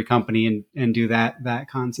with every company and do that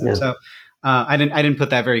concept? Yeah. So I didn't put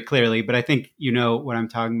that very clearly, but I think you know what I'm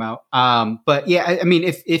talking about. But yeah, I mean,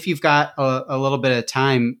 if you've got a little bit of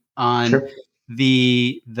time on Sure.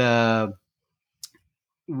 the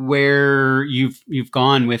where you've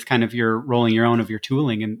gone with kind of your rolling your own of your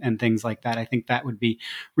tooling and things like that, I think that would be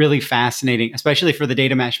really fascinating, especially for the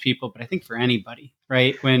data mesh people, but I think for anybody,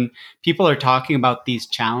 right? When people are talking about these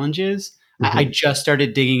challenges, I Mm-hmm. just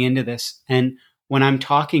started digging into this, and when I'm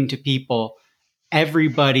talking to people,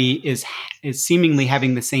 everybody is seemingly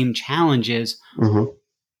having the same challenges, Mm-hmm.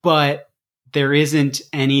 but there isn't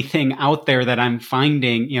anything out there that I'm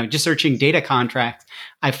finding. Just searching data contracts,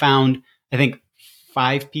 I found I think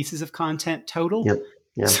 5 pieces of content total. Yep.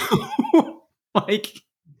 Yeah. So like,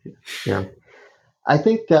 Yeah. I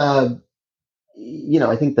think I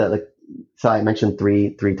think that so I mentioned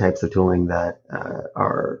three types of tooling that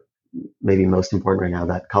are maybe most important right now: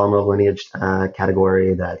 that column level lineage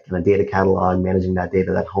category, that kind of data catalog, managing that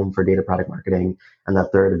data, that home for data product marketing, and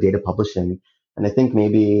that third of data publishing. And I think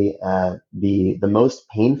maybe the most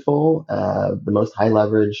painful, the most high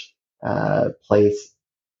leverage place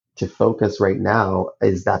to focus right now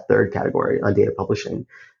is that third category on data publishing.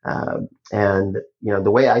 And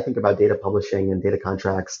the way I think about data publishing and data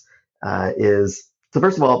contracts is, so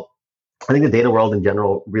first of all, I think the data world in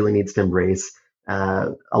general really needs to embrace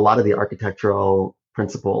a lot of the architectural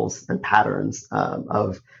principles and patterns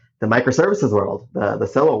of the microservices world, the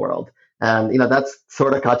Solo world. And that's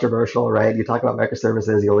sort of controversial, right? You talk about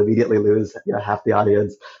microservices, you'll immediately lose half the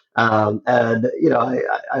audience. And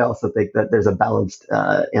I also think that there's a balanced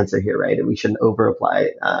answer here, right? And we shouldn't over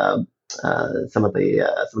apply some of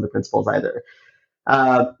the principles either.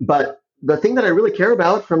 But the thing that I really care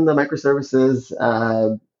about from the microservices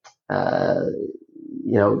uh,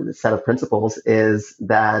 set of principles is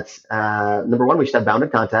that number one, we should have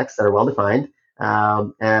bounded contexts that are well defined,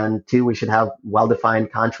 and two, we should have well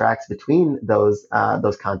defined contracts between those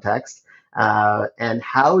contexts. And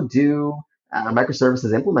how do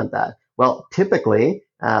microservices implement that? Well, typically,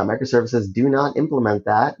 microservices do not implement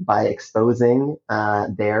that by exposing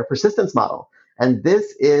their persistence model. And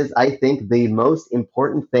this is, I think, the most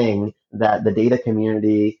important thing that the data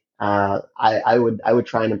community, I would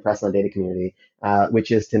try and impress on the data community, which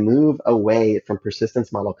is to move away from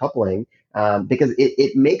persistence model coupling, because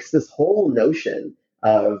it makes this whole notion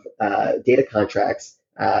of data contracts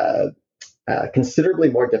considerably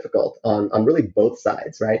more difficult on really both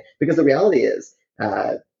sides, right? Because the reality is,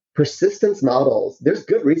 persistence models, there's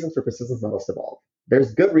good reasons for persistence models to evolve.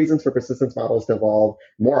 There's good reasons for persistence models to evolve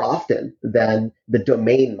more often than the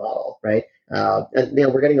domain model, right?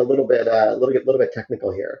 And we're getting a little bit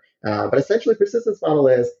technical here, but essentially, persistence model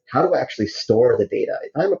is, how do I actually store the data?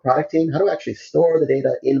 If I'm a product team, how do I actually store the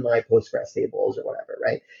data in my Postgres tables or whatever,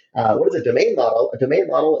 right? What is a domain model? A domain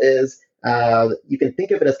model is, you can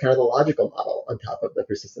think of it as kind of the logical model on top of the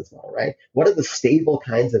persistence model, right? What are the stable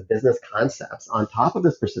kinds of business concepts on top of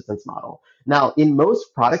this persistence model? Now, in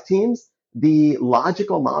most product teams, the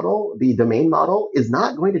logical model, the domain model, is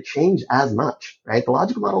not going to change as much, right? The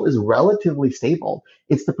logical model is relatively stable.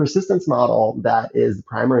 It's the persistence model that is the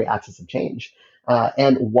primary axis of change.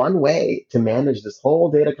 And one way to manage this whole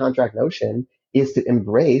data contract notion is to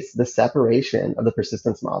embrace the separation of the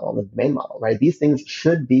persistence model and the domain model, right? These things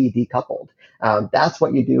should be decoupled. That's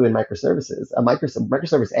what you do in microservices.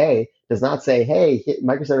 Microservice A does not say, hey,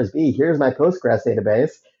 microservice B, here's my Postgres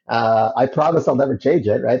database. I promise I'll never change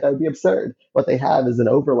it, right? That would be absurd. What they have is an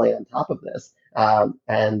overlay on top of this.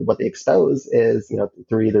 And what they expose is,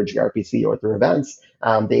 through either gRPC or through events,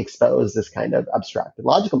 they expose this kind of abstracted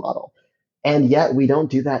logical model. And yet we don't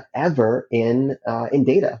do that ever in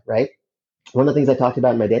data, right? One of the things I talked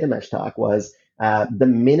about in my data mesh talk was the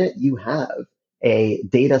minute you have a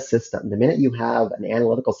data system, the minute you have an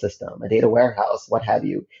analytical system, a data warehouse, what have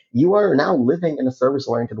you, you are now living in a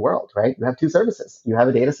service-oriented world, right? You have two services. You have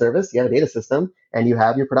a data service, you have a data system, and you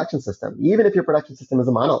have your production system, even if your production system is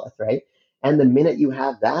a monolith, right? And the minute you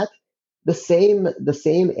have that, the same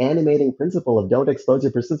animating principle of don't expose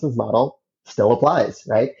your persistence model still applies,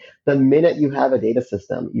 right? The minute you have a data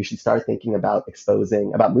system, you should start thinking about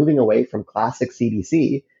moving away from classic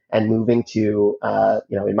CDC and moving to,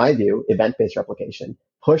 in my view, event-based replication,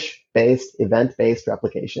 push-based, event-based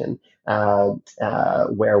replication,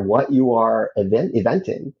 where what you are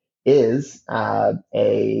eventing is a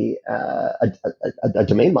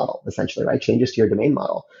domain model, essentially, right? Changes to your domain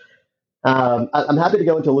model. I'm happy to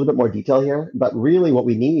go into a little bit more detail here, but really what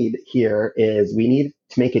we need here is we need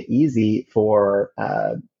to make it easy for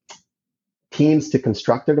teams to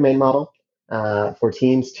construct their domain model, for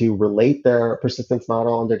teams to relate their persistence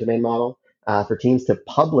model and their domain model, for teams to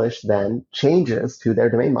publish then changes to their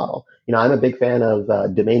domain model. I'm a big fan of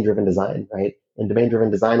domain-driven design, right? In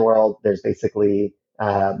domain-driven design world, there's basically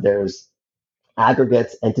there's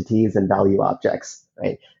aggregates, entities, and value objects,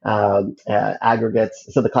 right? Aggregates.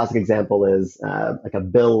 So the classic example is like a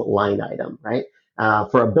bill line item, right?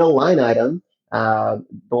 For a bill line item,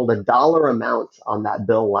 well, the dollar amount on that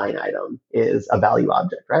bill line item is a value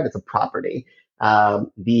object, right? It's a property.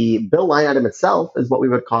 The bill line item itself is what we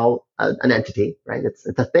would call an entity, right? It's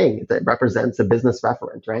a thing. It represents a business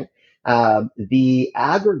referent, right? The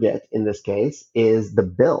aggregate in this case is the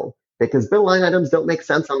bill, because bill line items don't make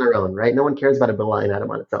sense on their own, right? No one cares about a bill line item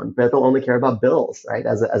on its own, but they'll only care about bills, right,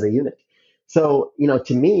 as a unit. So,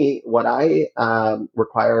 to me, what I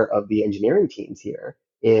require of the engineering teams here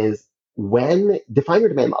is, when define your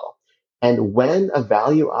domain model, and when a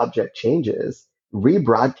value object changes,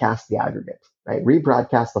 rebroadcast the aggregate, right?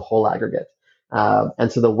 Rebroadcast the whole aggregate.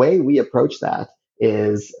 And so the way we approach that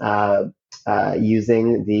is using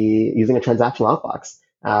a transactional outbox,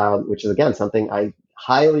 which is again something I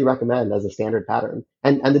highly recommend as a standard pattern.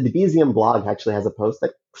 And the Debezium blog actually has a post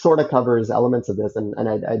that sort of covers elements of this, and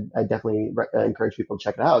I definitely encourage people to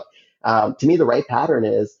check it out. To me, the right pattern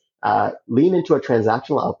is lean into a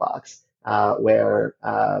transactional outbox where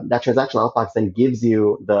that transactional outbox then gives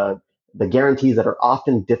you the guarantees that are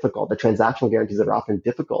often difficult, the transactional guarantees that are often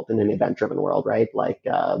difficult in an event-driven world, right? Like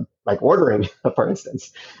ordering, for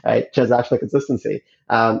instance, right? Transactional consistency.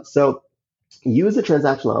 So use a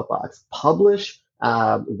transactional outbox, publish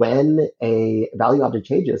when a value object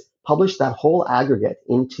changes, publish that whole aggregate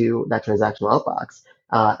into that transactional outbox,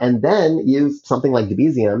 and then use something like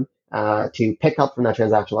Debezium to pick up from that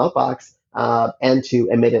transactional outbox and to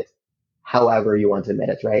emit it however you want to emit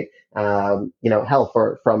it, right? Hell,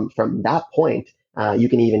 from that point, you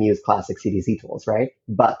can even use classic CDC tools, right?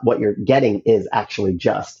 But what you're getting is actually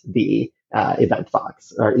just the event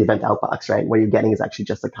box or event outbox, right? What you're getting is actually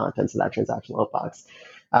just the contents of that transactional outbox.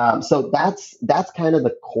 So that's kind of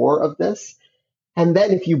the core of this. And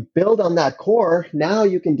then if you build on that core, now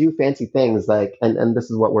you can do fancy things like, and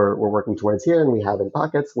this is what we're working towards here, and we have in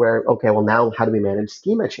pockets where, okay, well, now how do we manage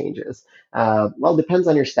schema changes? Well, it depends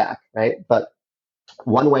on your stack, right? But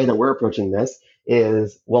one way that we're approaching this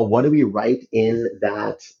is, well, what do we write in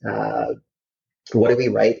that? What do we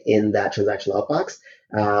write in that transactional outbox?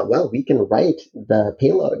 Well, we can write the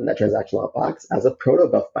payload in that transactional outbox as a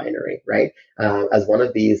protobuf binary, right? As one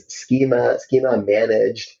of these schema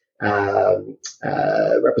managed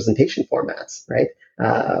representation formats, right?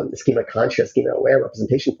 Schema conscious, schema aware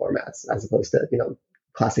representation formats, as opposed to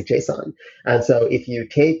classic JSON. And so if you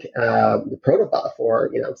take the protobuf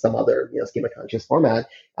or some other schema conscious format,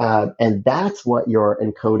 and that's what you're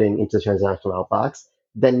encoding into the transactional outbox,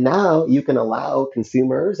 then now you can allow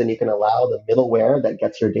consumers and you can allow the middleware that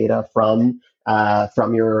gets your data from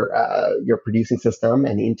your producing system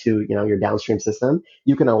and into your downstream system.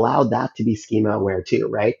 You can allow that to be schema aware too,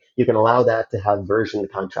 right? You can allow that to have version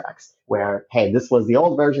contracts where, hey, this was the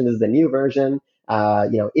old version, this is the new version.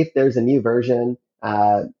 If there's a new version,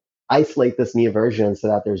 isolate this new version so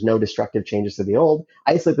that there's no destructive changes to the old.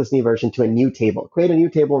 Isolate this new version to a new table. Create a new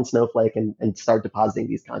table in Snowflake and start depositing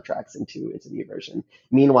these contracts into the new version.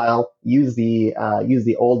 Meanwhile, use the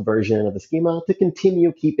old version of the schema to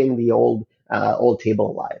continue keeping the old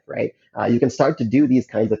table alive, right? You can start to do these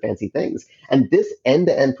kinds of fancy things. And this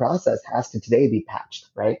end-to-end process has to today be patched,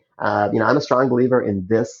 right? I'm a strong believer in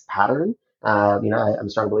this pattern. I'm a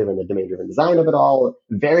strong believer in the domain-driven design of it all.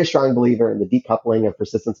 Very strong believer in the decoupling of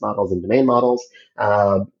persistence models and domain models,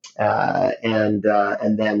 and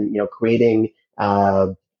then creating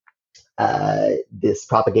this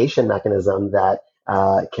propagation mechanism that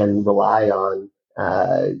can rely on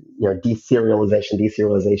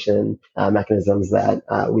deserialization mechanisms that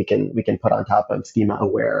we can put on top of schema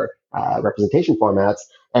aware representation formats,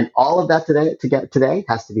 and all of that today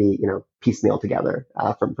has to be piecemeal together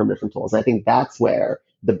from different tools. And I think that's where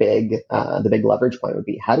the big leverage point would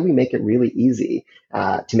be. How do we make it really easy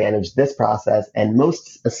to manage this process, and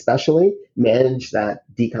most especially manage that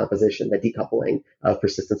decomposition, that decoupling of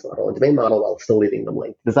persistence model and domain model while still leaving them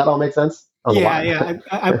linked? Does that all make sense? Yeah.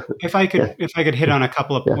 If I could hit on a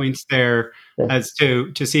couple of points there, as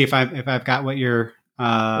to see if I've got what you're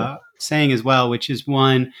saying as well, which is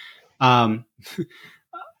one, part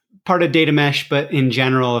of data mesh, but in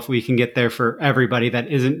general, if we can get there for everybody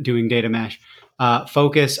that isn't doing data mesh,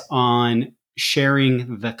 focus on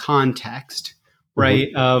sharing the context,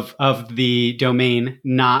 right, of the domain,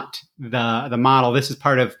 not the model. This is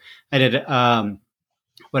part of, I did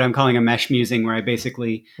what I'm calling a mesh musing, where I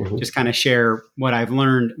basically just kind of share what I've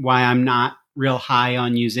learned, why I'm not real high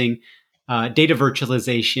on using data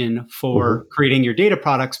virtualization for creating your data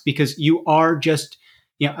products, because you are just,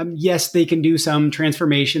 yes, they can do some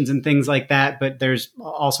transformations and things like that, but there's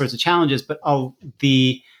all sorts of challenges. But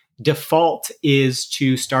the default is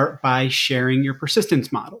to start by sharing your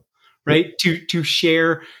persistence model, right? To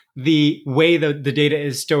share the way the data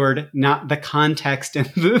is stored, not the context and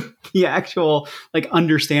the actual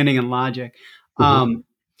understanding and logic.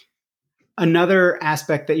 Another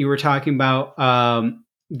aspect that you were talking about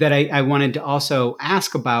that I wanted to also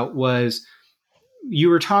ask about was, you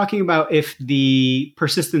were talking about if the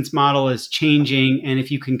persistence model is changing and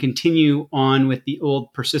if you can continue on with the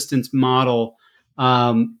old persistence model,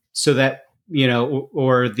 so that,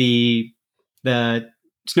 or the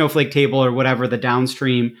Snowflake table or whatever the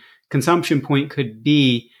downstream consumption point could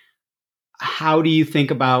be. How do you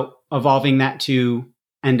think about evolving that to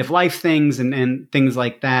end of life things and things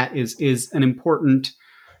like that is an important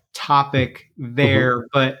topic there.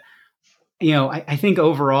 But I think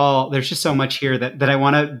overall there's just so much here that I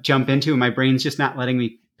want to jump into, and my brain's just not letting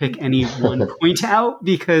me pick any one point out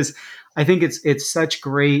because I think it's such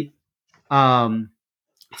great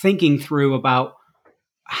thinking through about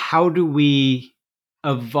how do we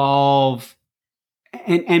evolve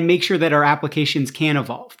and make sure that our applications can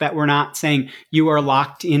evolve, that we're not saying you are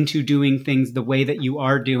locked into doing things the way that you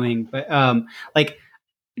are doing. But like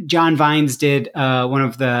John Vines did one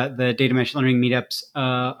of the data mesh learning meetups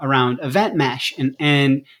around event mesh and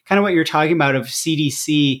kind of what you're talking about of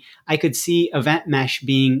CDC. I could see event mesh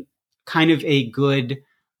being kind of a good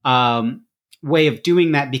way of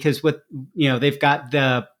doing that because what they've got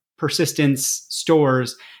the persistence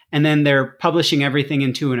stores and then they're publishing everything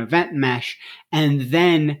into an event mesh and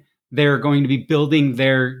then they're going to be building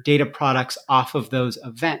their data products off of those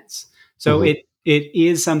events. So Hmm. it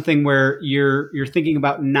is something where you're thinking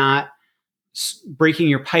about not breaking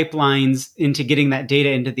your pipelines into getting that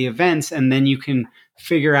data into the events, and then you can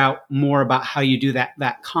figure out more about how you do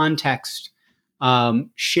that context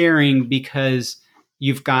sharing because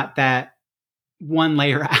you've got that one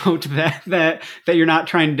layer out that you're not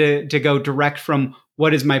trying to go direct from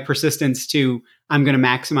what is my persistence to I'm going to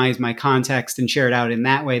maximize my context and share it out in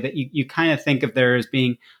that way, that you kind of think of there as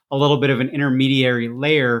being a little bit of an intermediary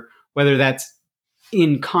layer, whether that's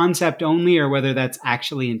in concept only or whether that's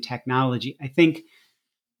actually in technology. I think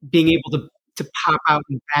being able to pop out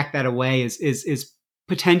and back that away is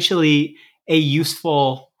potentially a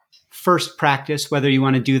useful first practice, whether you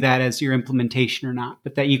want to do that as your implementation or not,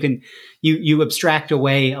 but that you can you abstract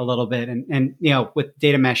away a little bit and with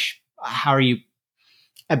data mesh, how are you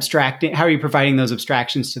abstracting, how are you providing those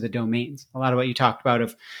abstractions to the domains? A lot of what you talked about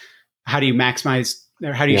of how do you maximize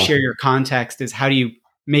or how do you Yeah. share your context is how do you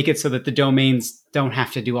make it so that the domains don't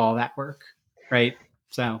have to do all that work, right?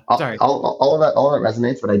 So sorry. All of that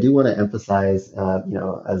resonates, but I do want to emphasize,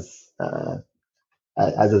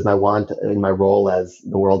 as is my want in my role as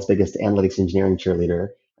the world's biggest analytics engineering cheerleader,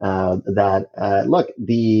 that look,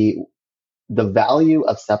 the value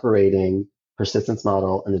of separating persistence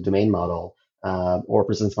model and the domain model, or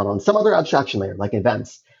persistence model and some other abstraction layer like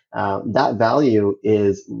events, that value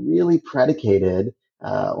is really predicated,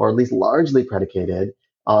 or at least largely predicated,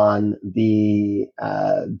 on the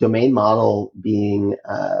domain model being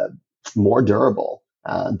more durable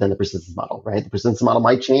than the persistence model, right? The persistence model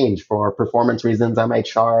might change for performance reasons. I might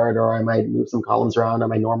shard, or I might move some columns around. I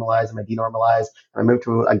might normalize, I might denormalize, I might move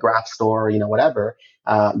to a graph store, whatever.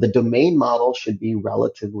 The domain model should be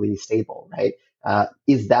relatively stable, right?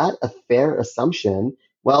 Is that a fair assumption?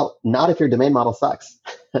 Well, not if your domain model sucks.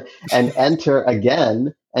 And enter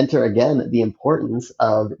again the importance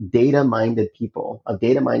of data minded people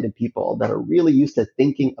that are really used to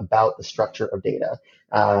thinking about the structure of data,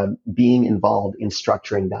 being involved in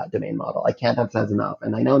structuring that domain model. I can't emphasize enough.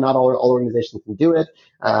 And I know not all organizations can do it,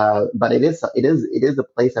 but it is a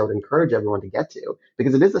place I would encourage everyone to get to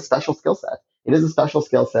because it is a special skill set. It is a special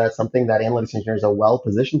skill set, something that analytics engineers are well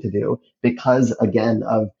positioned to do because, again,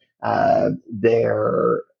 of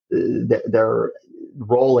their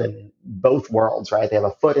role in both worlds, right? They have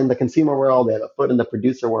a foot in the consumer world, they have a foot in the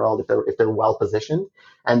producer world if they're well positioned,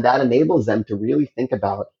 and that enables them to really think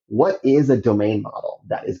about what is a domain model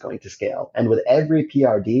that is going to scale, and with every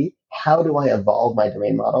PRD, how do I evolve my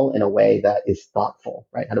domain model in a way that is thoughtful,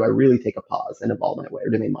 right? How do I really take a pause and evolve my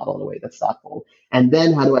domain model in a way that's thoughtful? And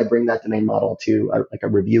then how do I bring that domain model to like a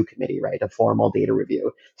review committee, right? A formal data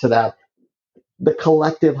review, so that the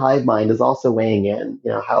collective hive mind is also weighing in,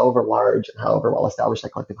 however large and however well established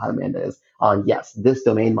that collective hive mind is on, yes, this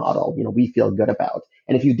domain model, we feel good about.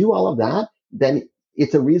 And if you do all of that, then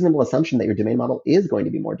it's a reasonable assumption that your domain model is going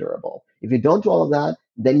to be more durable. If you don't do all of that,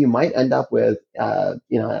 then you might end up with,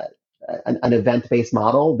 an event-based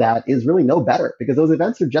model that is really no better because those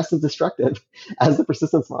events are just as destructive as the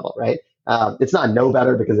persistence model, right? It's not no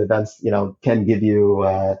better because events, can give you,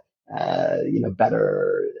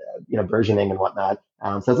 better, versioning and whatnot.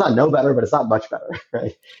 So it's not no better, but it's not much better,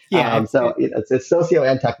 right? Yeah, It's socio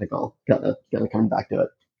and technical. Gonna come back to it.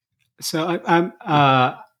 so I'm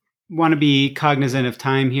want to be cognizant of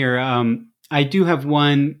time here. I do have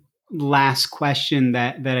one last question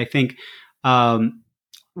that I think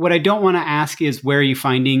what I don't want to ask is where are you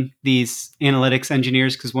finding these analytics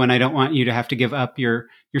engineers? Because one, I don't want you to have to give up your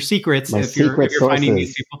secrets My if secret you're finding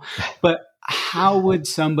these sources. people. But how would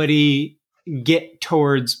somebody get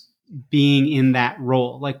towards being in that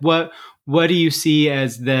role? Like what do you see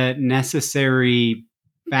as the necessary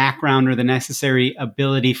background or the necessary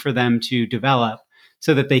ability for them to develop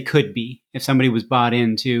so that they could be, if somebody was bought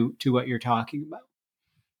into to what you're talking about?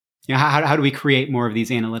 How do we create more of these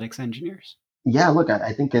analytics engineers? Yeah, look,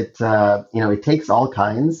 I think it takes all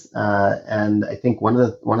kinds, and I think one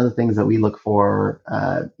of the things that we look for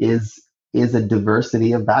is is a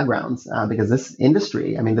diversity of backgrounds because this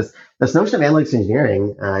industry, I mean, this notion of analytics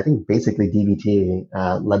engineering, I think basically DBT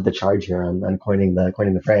led the charge here on coining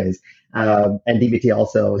the phrase, and DBT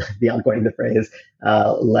also beyond coining the phrase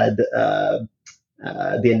led the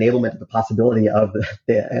enablement of the possibility of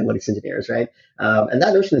the analytics engineers, right? And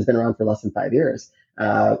that notion has been around for less than 5 years.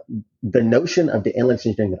 The notion of the analytics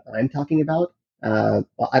engineering that I'm talking about,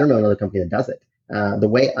 well, I don't know another company that does it. The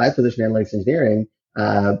way I position analytics engineering,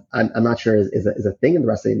 I'm not sure is a thing in the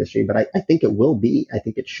rest of the industry, but I think it will be. I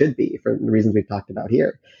think it should be for the reasons we've talked about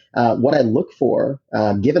here. What I look for,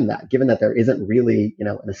 given that there isn't really,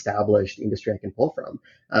 an established industry I can pull from,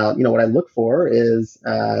 what I look for is,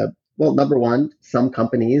 well, number one, some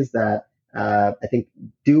companies that I think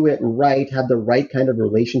do it right, have the right kind of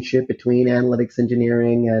relationship between analytics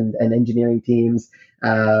engineering and engineering teams,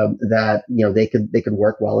 that they could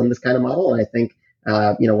work well in this kind of model. And I think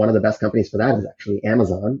one of the best companies for that is actually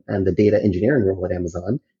Amazon and the data engineering role at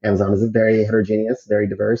Amazon. Amazon is a very heterogeneous, very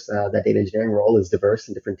diverse. That data engineering role is diverse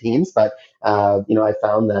in different teams, but I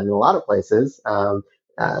found that in a lot of places,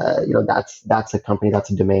 that's a company, that's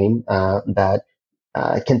a domain that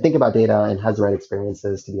can think about data and has the right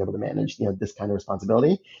experiences to be able to manage this kind of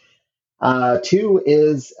responsibility. Two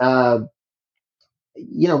is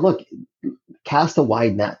look, cast a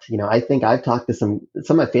wide net. I think I've talked to some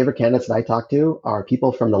of my favorite candidates that I talk to are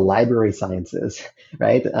people from the library sciences,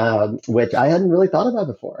 right? Which I hadn't really thought about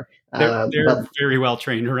before. They're very well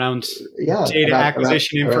trained around Yeah, data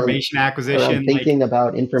acquisition, information around acquisition, like thinking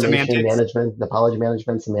about information semantics. management, topology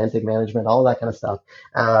management, semantic management, all that kind of stuff.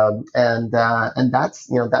 And that's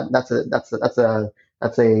an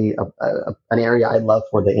area I'd love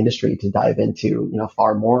for the industry to dive into,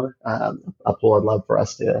 far more. A pool I'd love for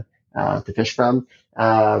us to fish from.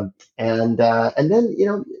 And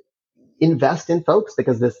then invest in folks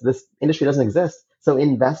because this industry doesn't exist. So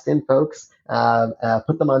invest in folks,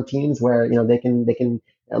 put them on teams where they can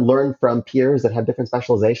learn from peers that have different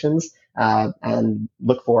specializations, and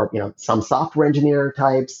look for some software engineer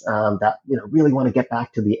types that really want to get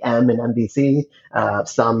back to the M and MVC,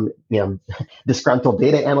 some disgruntled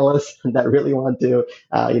data analysts that really want to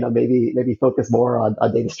maybe focus more on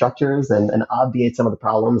data structures and obviate some of the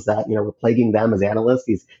problems that were plaguing them as analysts,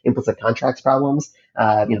 these implicit contracts problems.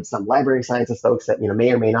 Some library sciences folks that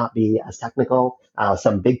may or may not be as technical,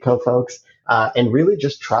 some big co folks, and really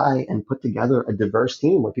just try and put together a diverse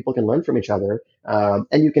team where people can learn from each other,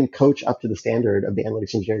 and you can coach up to the standard of the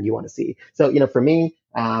analytics engineering you want to see. So, for me,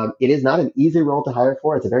 it is not an easy role to hire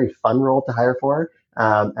for. It's a very fun role to hire for,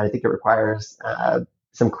 and I think it requires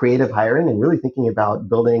some creative hiring and really thinking about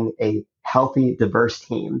building a healthy, diverse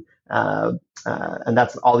team. And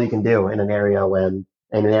that's all you can do in an area where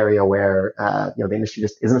the industry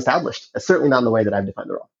just isn't established. Certainly not in the way that I've defined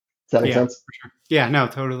the role. Does that make Yeah, sense? for sure. Yeah, no,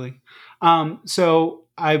 totally. So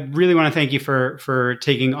I really want to thank you for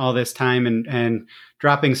taking all this time and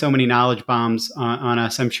dropping so many knowledge bombs on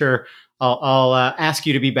us. I'm sure I'll ask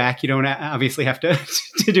you to be back. You don't obviously have to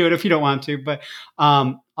to do it if you don't want to, but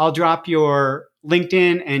I'll drop your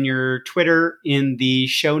LinkedIn and your Twitter in the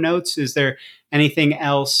show notes. Is there anything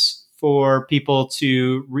else for people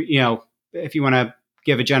to if you want to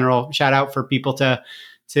give a general shout out for people to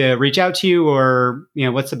reach out to you, or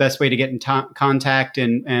what's the best way to get in contact,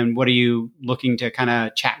 and what are you looking to kind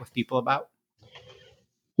of chat with people about?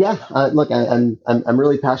 Yeah, look, I'm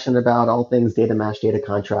really passionate about all things data mesh, data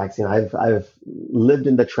contracts. I've lived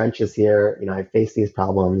in the trenches here. I've faced these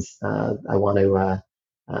problems. I want to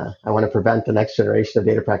prevent the next generation of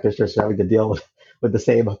data practitioners from having to deal with the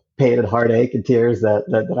same pain and heartache and tears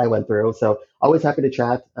that I went through. So always happy to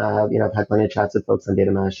chat. I've had plenty of chats with folks on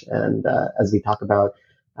data mesh, and as we talk about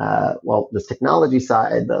this technology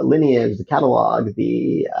side, the lineage, the catalog,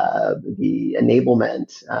 the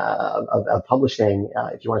enablement of publishing.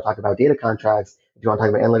 If you want to talk about data contracts, if you want to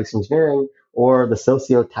talk about analytics engineering, or the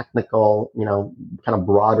socio-technical, kind of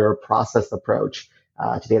broader process approach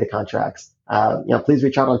to data contracts, please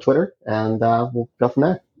reach out on Twitter, and we'll go from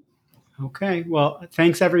there. Okay. Well,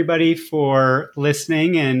 thanks everybody for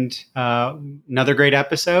listening, and another great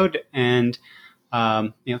episode. And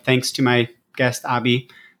thanks to my guest Abhi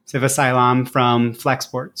Sivasailam from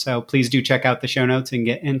Flexport. So please do check out the show notes and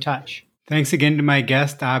get in touch. Thanks again to my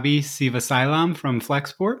guest Abhi Sivasailam from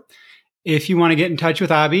Flexport. If you want to get in touch with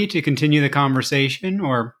Abhi to continue the conversation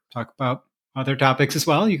or talk about other topics as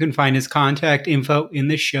well, you can find his contact info in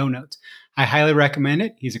the show notes. I highly recommend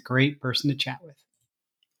it. He's a great person to chat with.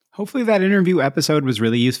 Hopefully that interview episode was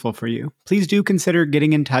really useful for you. Please do consider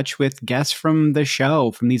getting in touch with guests from the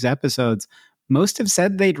show, from these episodes. Most have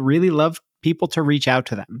said they'd really love people to reach out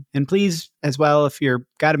to them. And please, as well, if you've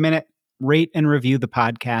got a minute, rate and review the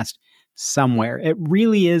podcast. somewhere. It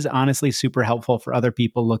really is honestly super helpful for other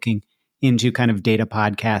people looking into kind of data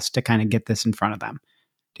podcasts to kind of get this in front of them.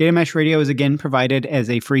 Data Mesh Radio is again provided as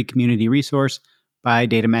a free community resource by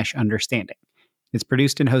Data Mesh Understanding. It's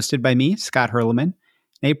produced and hosted by me, Scott Hurleman.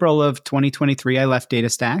 In April of 2023, I left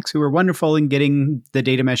DataStax, who were wonderful in getting the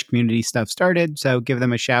Data Mesh community stuff started, so give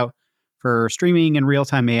them a shout for streaming and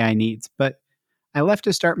real-time AI needs. But I left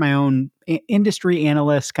to start my own industry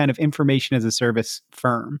analyst kind of information as a service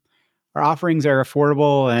firm. Our offerings are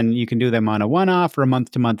affordable and you can do them on a one-off or a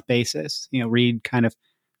month-to-month basis. Read kind of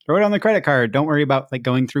throw it on the credit card. Don't worry about like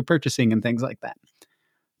going through purchasing and things like that.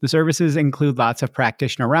 The services include lots of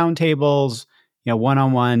practitioner roundtables,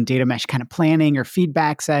 one-on-one data mesh kind of planning or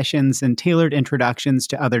feedback sessions, and tailored introductions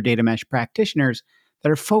to other data mesh practitioners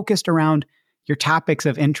that are focused around your topics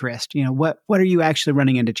of interest. What are you actually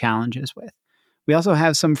running into challenges with? We also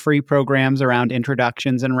have some free programs around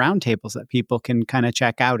introductions and roundtables that people can kind of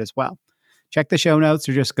check out as well. Check the show notes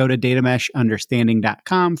or just go to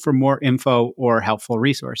datameshunderstanding.com for more info or helpful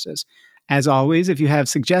resources. As always, if you have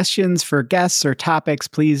suggestions for guests or topics,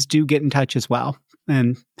 please do get in touch as well.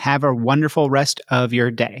 And have a wonderful rest of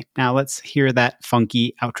your day. Now let's hear that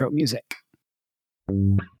funky outro music.